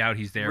himself. I doubt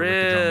he's there with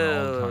the drummer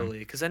all the time. Really?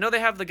 Because I know they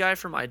have the guy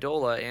from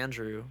Idola,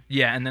 Andrew.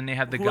 Yeah, and then they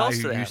have the guy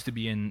who used to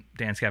be be in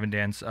Dance Gavin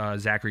Dance,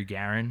 Zachary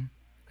Garin.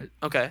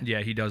 Okay.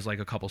 Yeah, he does like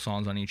a couple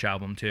songs on each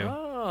album too.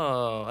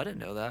 Oh, I didn't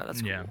know that.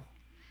 That's cool.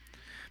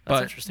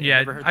 That's interesting.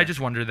 Yeah, I just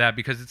wondered that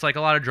because it's like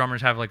a lot of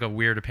drummers have like a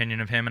weird opinion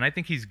of him, and I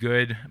think he's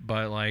good,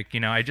 but like, you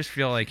know, I just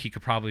feel like he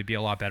could probably be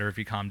a lot better if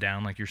he calmed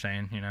down, like you're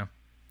saying, you know.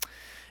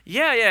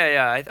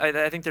 Yeah.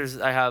 I think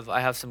I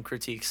have some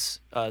critiques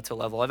to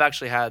level. I've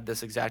actually had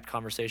this exact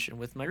conversation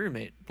with my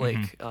roommate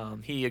Blake.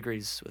 He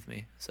agrees with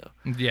me. So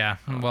yeah,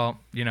 well,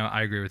 you know,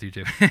 I agree with you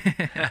too.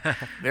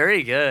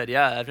 Very good.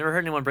 Yeah, I've never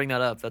heard anyone bring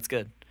that up. That's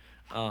good.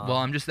 Well,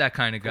 I'm just that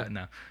kind of guy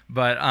now.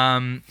 But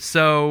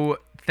so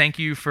thank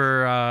you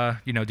for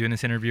you know, doing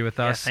this interview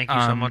with us. Thank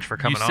you so much for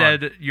coming on. You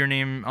said your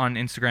name on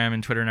Instagram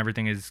and Twitter and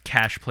everything is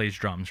Kash Plays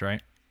Drums,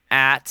 right?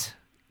 At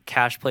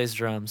Kash Plays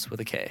Drums with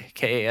a K.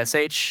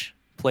 Kash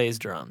Plays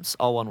Drums.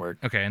 All one word.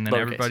 Okay, and then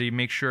everybody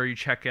make sure you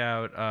check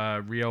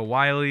out Rio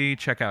Wiley,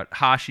 check out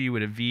Hashi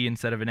with a V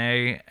instead of an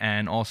A,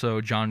 and also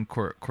John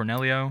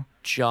Cornelio.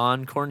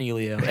 John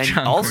Cornelio. And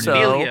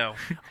John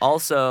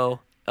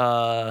also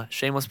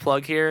shameless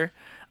plug here.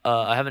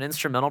 I have an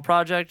instrumental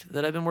project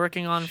that I've been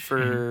working on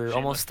for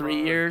almost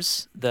 3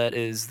 years. That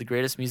is the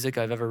greatest music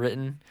I've ever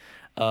written.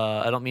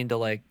 I don't mean to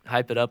like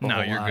hype it up a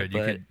whole you're lot, good.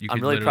 but You I'm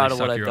could really proud of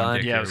what suck I've your own done.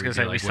 dick Yeah, I was gonna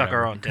say we suck whatever.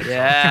 our own dick.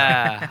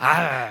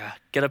 Yeah,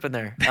 get up in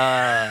there.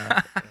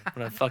 I'm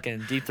gonna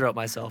fucking deep throat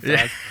myself,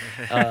 dog.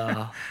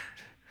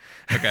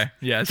 Okay,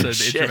 yeah, so the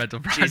Shit,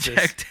 instrumental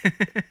project.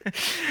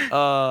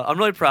 I'm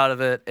really proud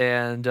of it,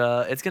 and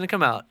it's gonna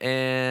come out,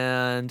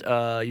 and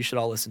you should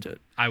all listen to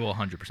it. I will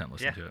 100%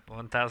 listen to it.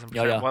 1,000%.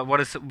 Yeah.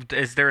 What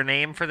is there a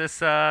name for this?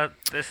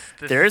 This?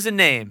 There is a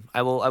name.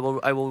 I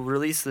will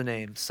release the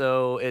name.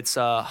 So it's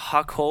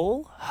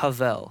Hakol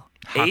Havel.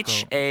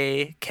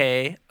 HAKOL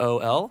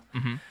HAVEL.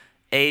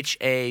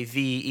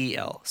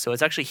 So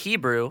it's actually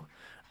Hebrew.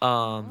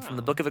 From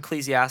the book of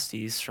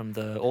Ecclesiastes, from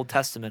the Old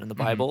Testament in the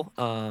Bible,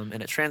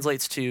 and it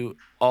translates to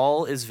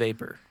 "all is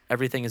vapor,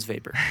 everything is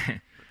vapor."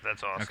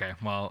 That's awesome. Okay,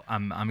 well,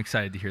 I'm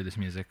excited to hear this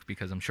music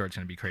because I'm sure it's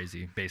going to be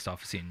crazy based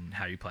off of seeing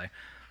how you play.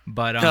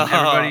 But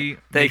everybody,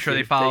 make sure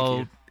they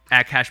follow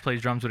at Kash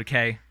Plays Drums with a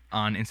K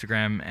on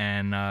Instagram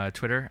and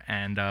Twitter,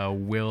 and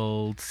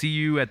we'll see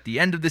you at the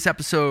end of this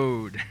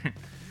episode.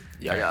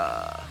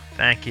 Yeah.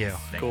 Thank you.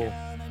 Cool.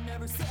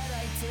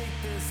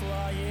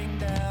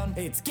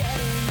 It's getting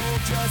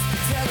old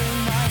just telling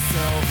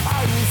myself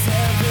I was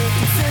ever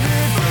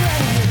considered for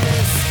any of that.